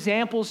hearing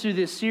examples through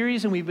this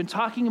series, and we've been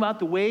talking about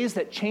the ways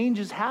that change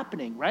is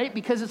happening, right?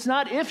 Because it's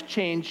not if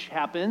change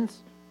happens,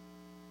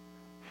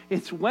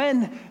 it's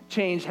when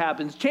change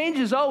happens. Change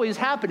is always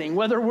happening,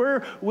 whether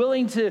we're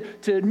willing to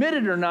admit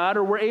it or not,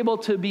 or we're able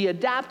to be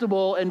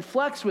adaptable and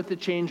flex with the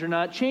change or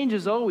not. Change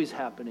is always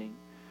happening.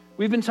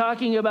 We've been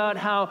talking about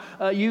how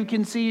you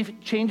can see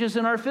changes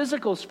in our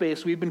physical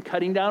space. We've been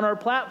cutting down our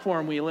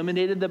platform. We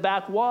eliminated the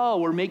back wall.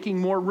 We're making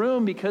more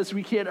room because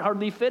we can't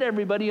hardly fit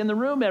everybody in the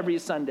room every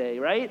Sunday,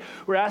 right?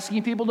 We're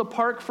asking people to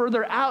park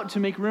further out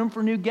to make room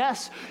for new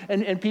guests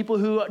and people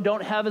who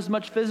don't have as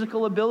much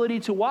physical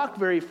ability to walk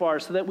very far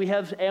so that we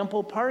have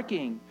ample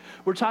parking.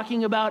 We're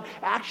talking about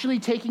actually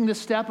taking the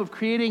step of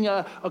creating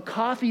a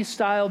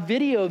coffee-style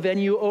video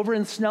venue over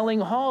in Snelling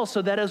Hall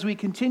so that as we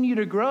continue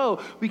to grow,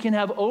 we can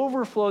have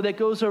overflow that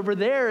goes over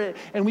there,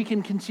 and we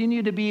can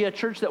continue to be a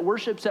church that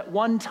worships at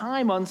one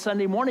time on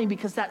Sunday morning,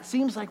 because that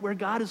seems like where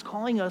God is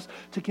calling us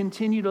to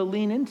continue to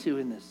lean into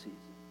in this season.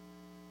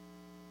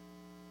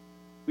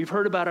 We've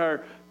heard about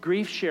our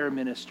grief share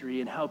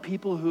ministry and how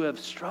people who have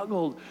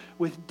struggled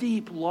with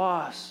deep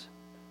loss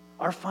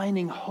are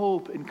finding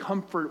hope and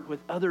comfort with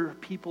other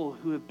people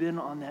who have been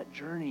on that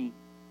journey.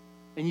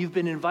 And you've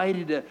been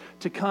invited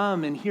to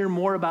come and hear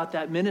more about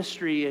that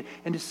ministry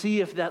and to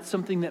see if that's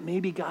something that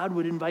maybe God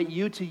would invite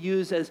you to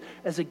use as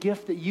a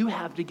gift that you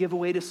have to give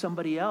away to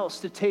somebody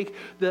else, to take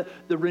the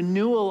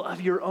renewal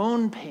of your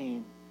own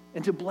pain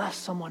and to bless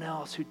someone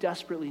else who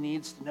desperately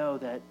needs to know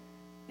that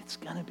it's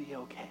going to be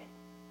okay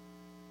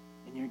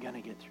and you're going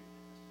to get through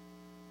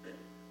this.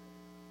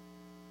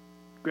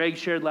 Greg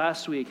shared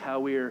last week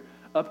how we're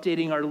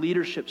updating our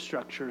leadership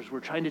structures.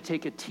 We're trying to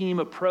take a team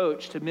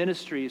approach to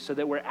ministry so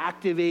that we're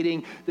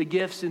activating the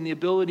gifts and the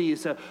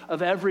abilities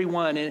of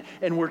everyone,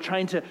 and we're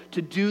trying to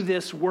do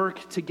this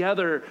work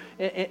together.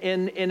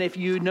 And if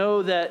you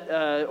know that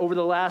over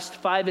the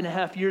last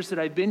 5.5 years that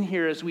I've been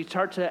here, as we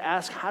start to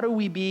ask, how do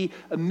we be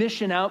a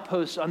mission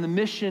outpost on the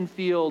mission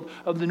field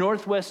of the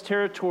Northwest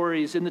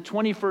Territories in the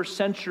 21st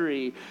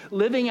century,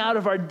 living out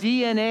of our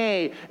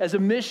DNA as a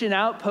mission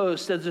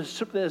outpost, as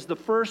the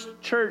first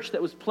church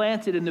that was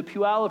planted in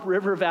the Puyallup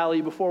River Valley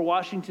before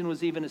Washington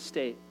was even a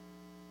state.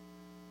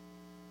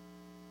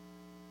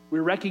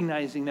 We're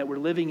recognizing that we're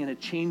living in a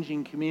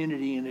changing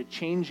community, in a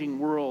changing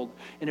world.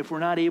 And if we're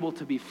not able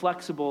to be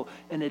flexible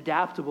and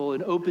adaptable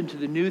and open to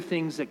the new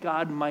things that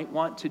God might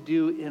want to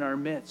do in our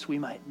midst, we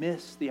might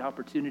miss the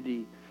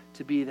opportunity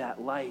to be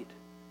that light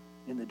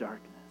in the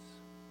darkness.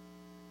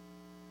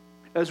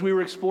 As we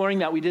were exploring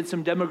that, we did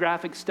some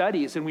demographic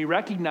studies, and we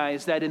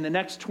recognized that in the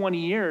next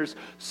 20 years,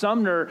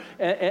 Sumner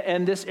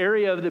and this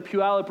area of the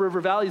Puyallup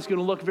River Valley is going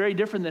to look very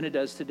different than it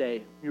does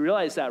today. You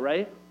realize that,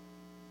 right?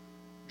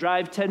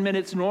 Drive 10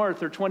 minutes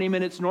north or 20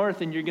 minutes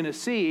north, and you're going to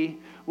see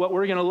what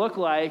we're going to look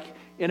like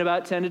in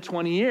about 10 to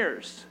 20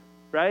 years,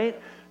 right?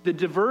 The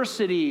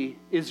diversity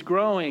is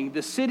growing.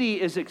 The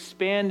city is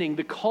expanding.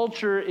 The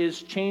culture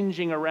is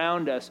changing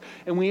around us.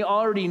 And we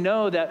already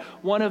know that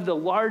one of the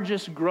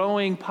largest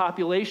growing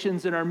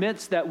populations in our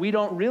midst that we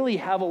don't really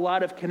have a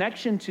lot of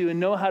connection to and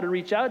know how to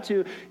reach out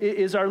to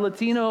is our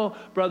Latino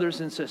brothers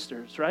and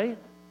sisters, right?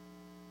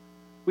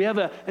 We have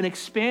an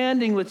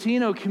expanding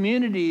Latino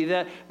community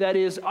that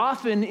is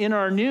often in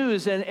our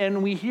news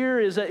and we hear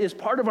is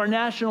part of our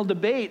national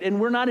debate, and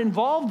we're not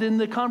involved in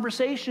the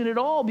conversation at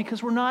all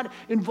because we're not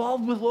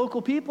involved with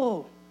local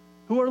people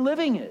who are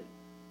living it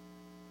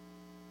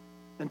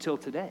until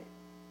today.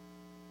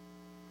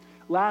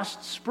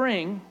 Last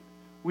spring,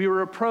 we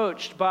were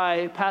approached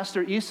by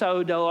Pastor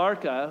Isao Del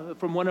Arca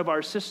from one of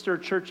our sister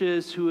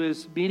churches who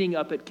is meeting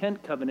up at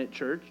Kent Covenant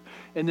Church,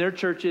 and their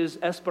church is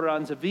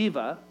Esperanza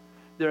Viva.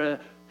 They're a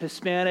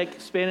Hispanic,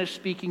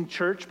 Spanish-speaking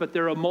church, but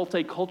they're a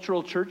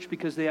multicultural church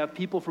because they have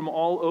people from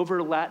all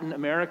over Latin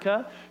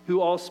America who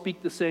all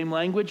speak the same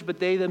language, but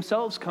they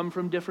themselves come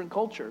from different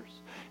cultures.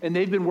 And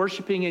they've been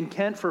worshiping in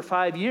Kent for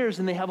 5 years,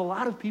 and they have a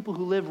lot of people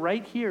who live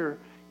right here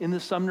in the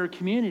Sumner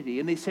community.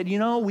 And they said,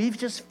 we've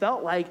just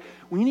felt like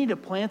we need to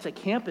plant a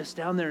campus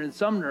down there in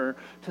Sumner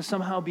to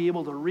somehow be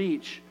able to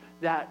reach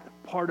that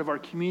part of our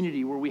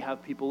community where we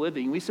have people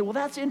living. We said, well,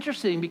 that's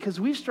interesting because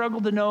we've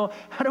struggled to know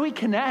how do we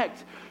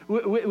connect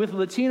with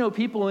Latino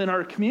people in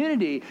our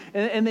community.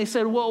 And they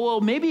said,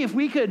 well, maybe if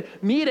we could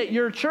meet at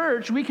your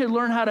church, we could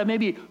learn how to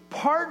maybe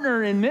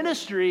partner in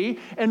ministry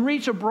and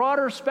reach a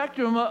broader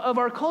spectrum of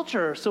our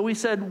culture. So we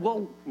said,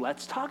 well,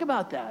 let's talk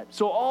about that.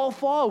 So all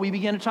fall, we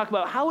began to talk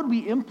about how would we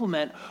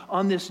implement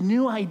on this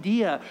new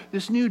idea,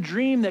 this new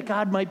dream that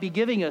God might be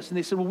giving us. And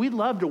they said, well, we'd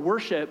love to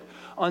worship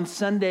on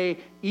Sunday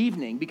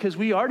evening because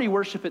we already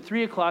worship at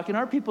 3 o'clock and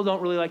our people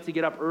don't really like to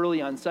get up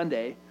early on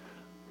Sunday.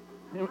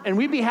 And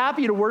we'd be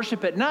happy to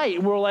worship at night.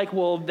 And we're like,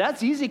 well,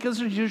 that's easy because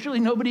there's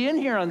usually nobody in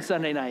here on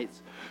Sunday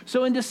nights.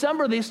 So in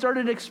December, they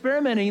started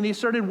experimenting. They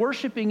started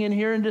worshiping in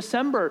here in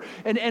December.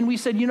 And we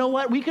said, you know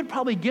what? We could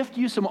probably gift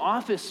you some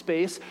office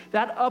space.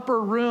 That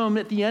upper room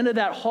at the end of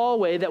that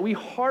hallway that we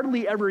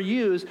hardly ever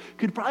use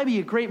could probably be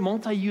a great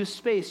multi-use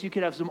space. You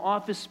could have some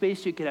office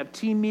space. You could have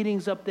team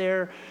meetings up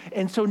there.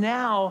 And so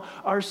now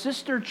our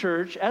sister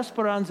church,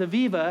 Esperanza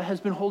Viva,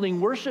 has been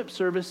holding worship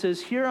services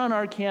here on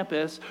our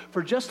campus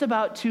for just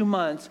about 2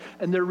 months.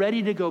 And they're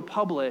ready to go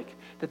public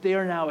that they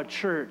are now a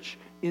church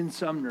in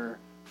Sumner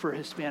for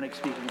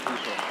Hispanic-speaking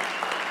people.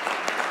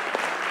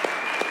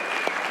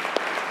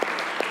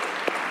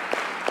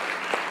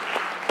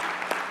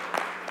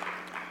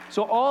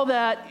 So all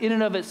that in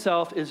and of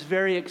itself is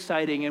very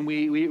exciting, and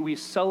we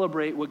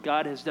celebrate what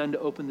God has done to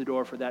open the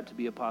door for that to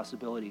be a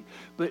possibility.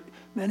 But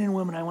men and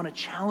women, I want to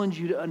challenge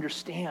you to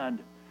understand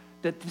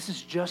that this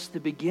is just the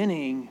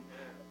beginning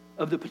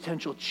of the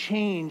potential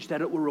change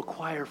that it will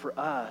require for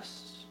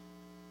us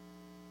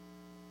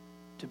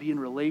to be in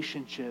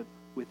relationship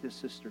with this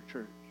sister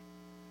church.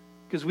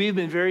 Because we've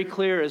been very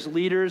clear as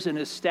leaders and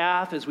as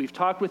staff, as we've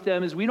talked with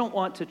them, is we don't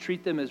want to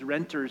treat them as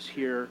renters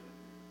here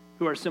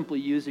who are simply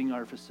using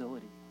our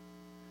facility.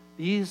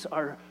 These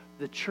are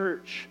the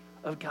church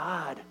of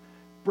God,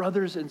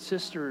 brothers and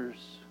sisters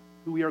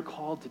who we are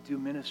called to do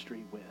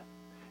ministry with.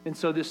 And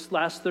so this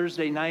last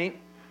Thursday night,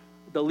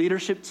 the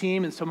leadership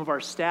team and some of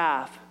our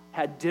staff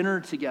had dinner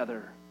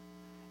together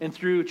and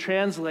through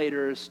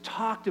translators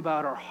talked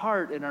about our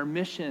heart and our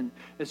mission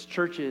as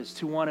churches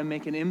to want to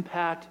make an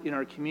impact in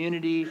our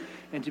community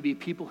and to be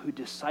people who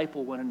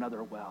disciple one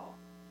another well.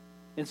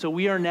 And so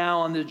we are now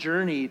on the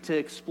journey to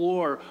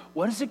explore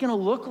what is it going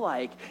to look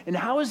like and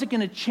how is it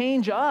going to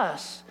change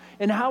us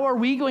and how are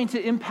we going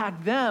to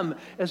impact them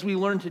as we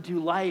learn to do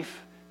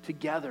life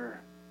together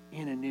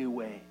in a new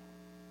way.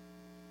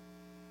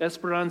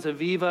 Esperanza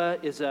Viva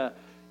is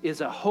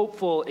a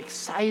hopeful,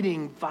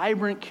 exciting,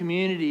 vibrant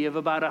community of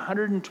about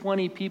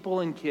 120 people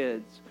and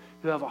kids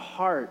who have a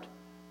heart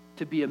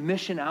to be a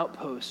mission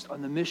outpost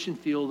on the mission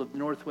field of the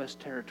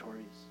Northwest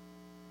Territories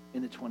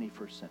in the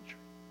 21st century.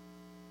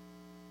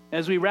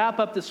 As we wrap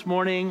up this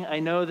morning, I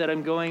know that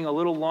I'm going a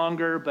little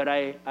longer, but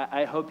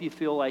I hope you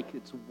feel like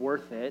it's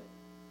worth it.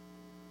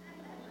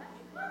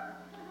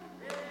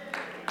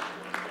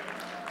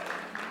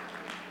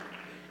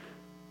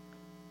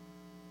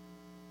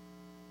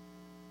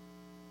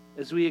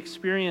 As we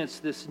experience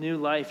this new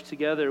life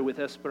together with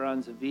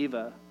Esperanza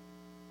Viva,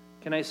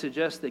 can I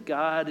suggest that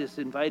God is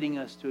inviting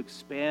us to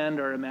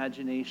expand our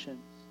imaginations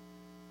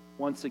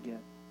once again,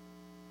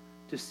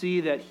 to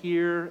see that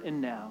here and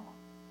now,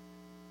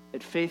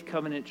 at Faith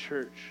Covenant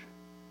Church,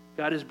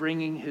 God is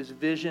bringing his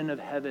vision of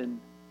heaven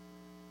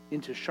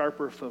into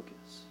sharper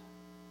focus.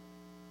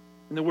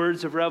 In the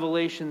words of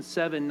Revelation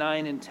 7,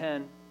 9, and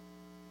 10,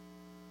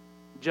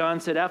 John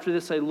said, "After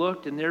this I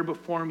looked, and there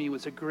before me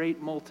was a great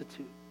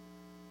multitude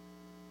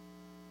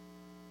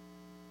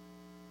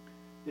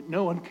that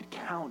no one could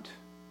count,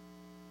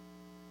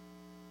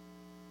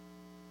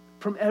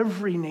 from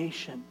every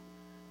nation,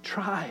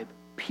 tribe,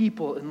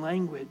 people, and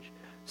language,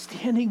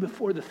 standing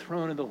before the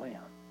throne of the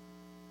Lamb.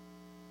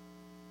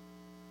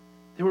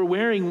 They were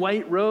wearing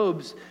white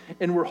robes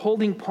and were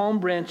holding palm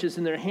branches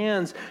in their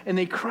hands, and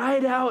they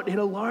cried out in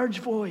a loud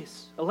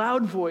voice,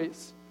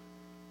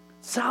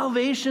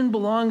 salvation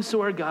belongs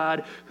to our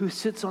God who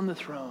sits on the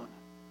throne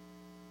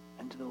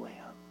and to the Lamb."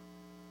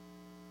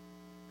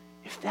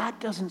 If that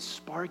doesn't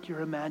spark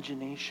your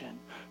imagination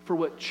for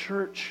what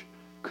church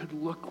could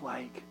look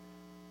like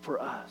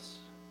for us,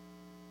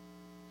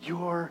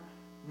 you're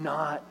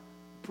not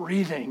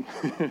breathing.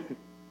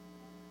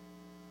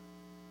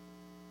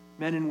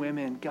 Men and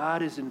women,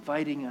 God is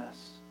inviting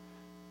us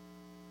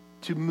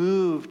to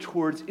move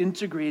towards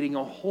integrating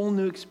a whole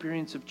new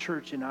experience of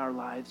church in our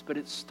lives, but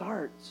it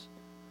starts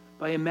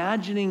by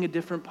imagining a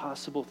different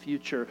possible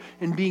future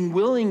and being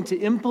willing to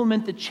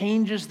implement the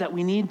changes that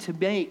we need to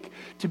make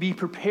to be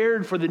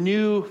prepared for the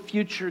new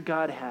future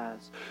God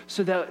has,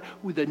 so that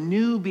the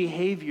new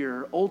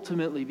behavior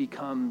ultimately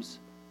becomes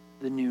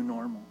the new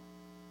normal.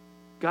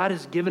 God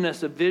has given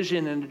us a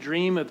vision and a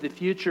dream of the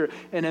future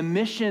and a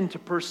mission to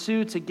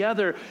pursue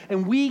together,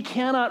 and we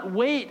cannot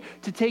wait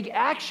to take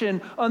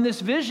action on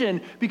this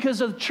vision because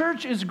the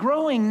church is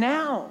growing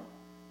now.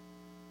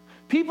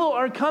 People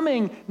are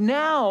coming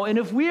now, and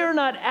if we are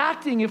not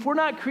acting, if we're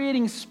not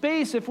creating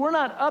space, if we're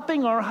not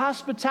upping our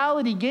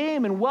hospitality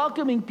game and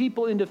welcoming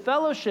people into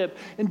fellowship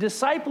and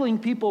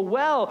discipling people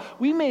well,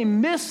 we may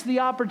miss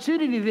the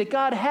opportunity that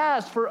God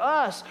has for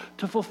us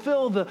to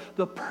fulfill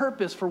the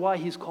purpose for why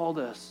he's called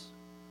us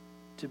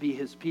to be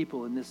his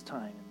people in this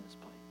time, in this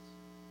place.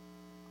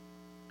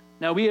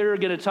 Now, we are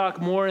going to talk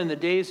more in the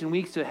days and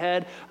weeks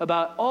ahead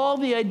about all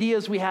the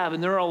ideas we have,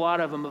 and there are a lot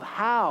of them, of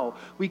how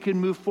we can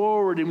move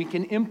forward and we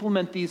can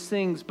implement these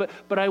things. But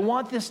I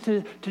want this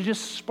to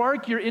just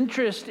spark your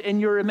interest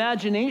and your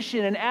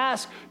imagination and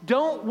ask,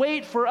 don't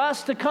wait for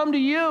us to come to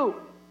you.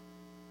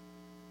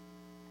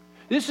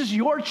 This is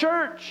your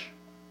church.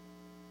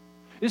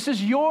 This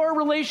is your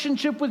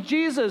relationship with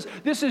Jesus.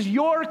 This is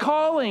your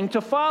calling to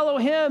follow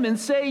him and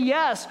say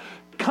yes.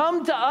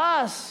 Come to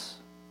us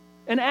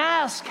and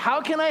ask, how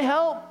can I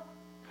help?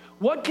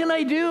 What can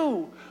I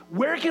do?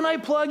 Where can I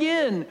plug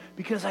in?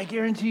 Because I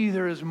guarantee you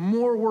there is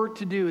more work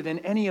to do than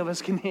any of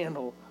us can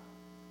handle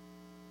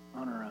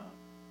on our own.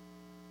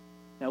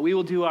 Now, we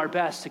will do our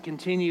best to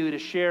continue to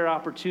share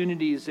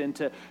opportunities and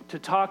to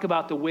talk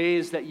about the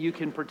ways that you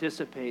can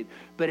participate,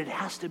 but it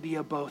has to be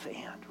a both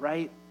and,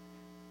 right?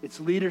 It's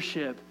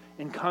leadership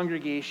and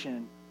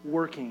congregation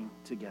working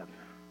together.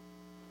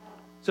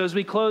 So as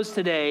we close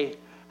today,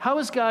 how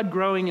is God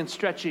growing and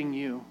stretching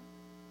you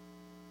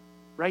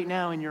right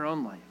now in your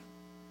own life?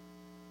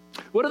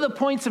 What are the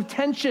points of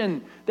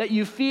tension that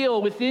you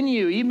feel within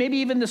you? Maybe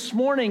even this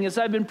morning as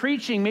I've been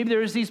preaching, maybe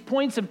there's these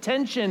points of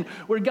tension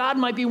where God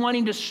might be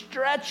wanting to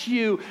stretch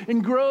you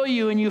and grow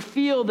you, and you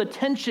feel the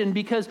tension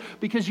because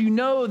you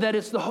know that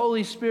it's the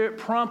Holy Spirit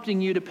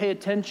prompting you to pay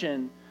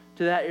attention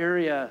to that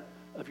area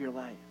of your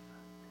life.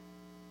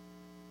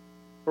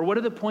 Or what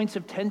are the points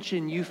of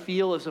tension you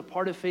feel as a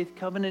part of Faith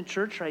Covenant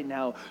Church right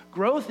now?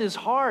 Growth is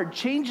hard.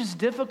 Change is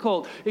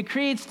difficult. It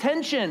creates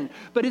tension,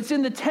 but it's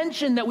in the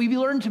tension that we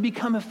learn to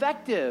become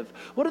effective.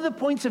 What are the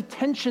points of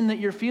tension that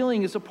you're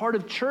feeling as a part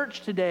of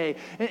church today?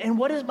 And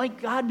what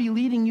might God be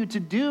leading you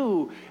to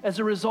do as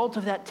a result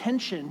of that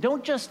tension?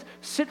 Don't just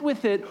sit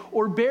with it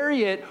or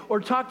bury it or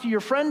talk to your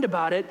friend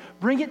about it.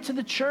 Bring it to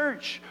the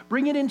church.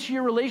 Bring it into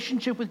your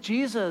relationship with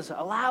Jesus.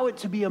 Allow it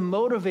to be a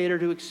motivator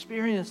to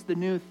experience the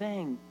new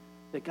thing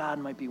that God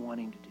might be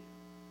wanting to do.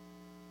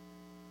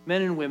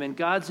 Men and women,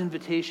 God's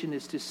invitation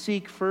is to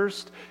seek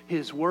first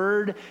his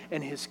word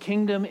and his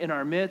kingdom in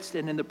our midst,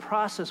 and in the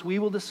process we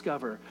will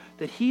discover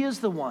that he is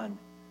the one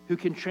who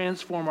can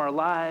transform our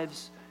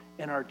lives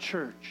and our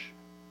church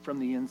from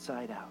the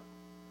inside out.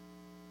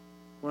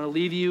 I want to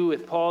leave you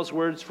with Paul's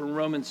words from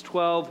Romans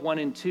 12, 1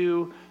 and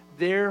 2.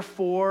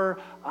 Therefore,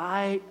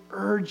 I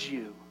urge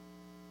you,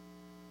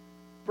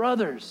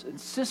 brothers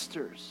and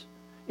sisters,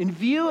 in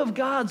view of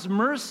God's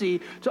mercy,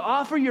 to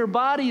offer your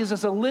bodies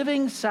as a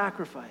living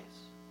sacrifice,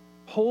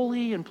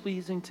 holy and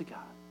pleasing to God.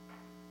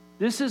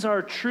 This is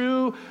our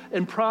true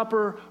and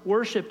proper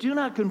worship. Do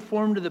not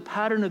conform to the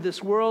pattern of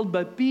this world,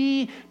 but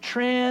be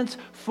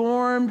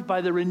transformed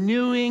by the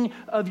renewing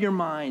of your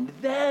mind.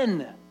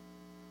 Then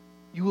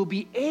you will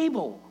be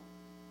able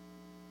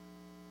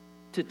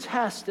to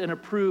test and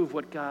approve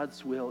what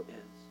God's will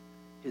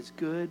is, his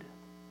good,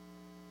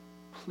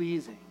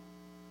 pleasing,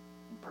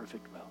 and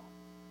perfect will.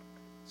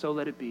 So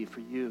let it be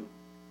for you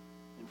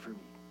and for me.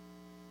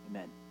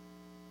 Amen.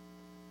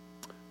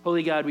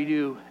 Holy God, we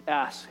do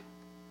ask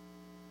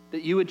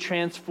that you would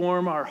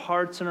transform our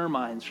hearts and our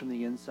minds from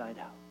the inside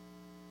out.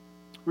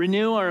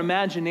 Renew our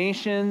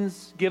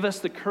imaginations. Give us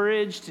the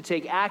courage to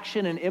take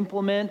action and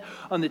implement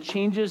on the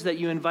changes that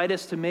you invite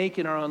us to make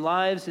in our own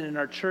lives and in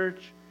our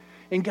church.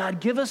 And God,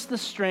 give us the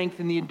strength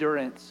and the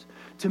endurance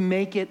to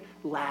make it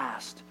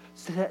last,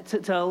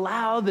 to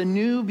allow the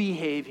new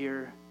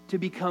behavior to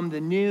become the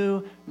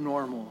new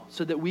normal,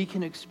 so that we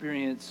can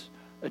experience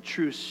a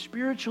true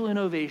spiritual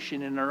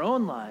innovation in our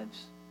own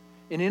lives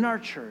and in our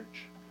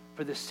church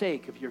for the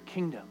sake of your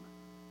kingdom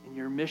and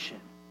your mission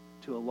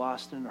to a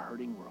lost and a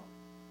hurting world.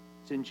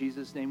 It's in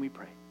Jesus' name we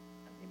pray.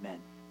 Amen.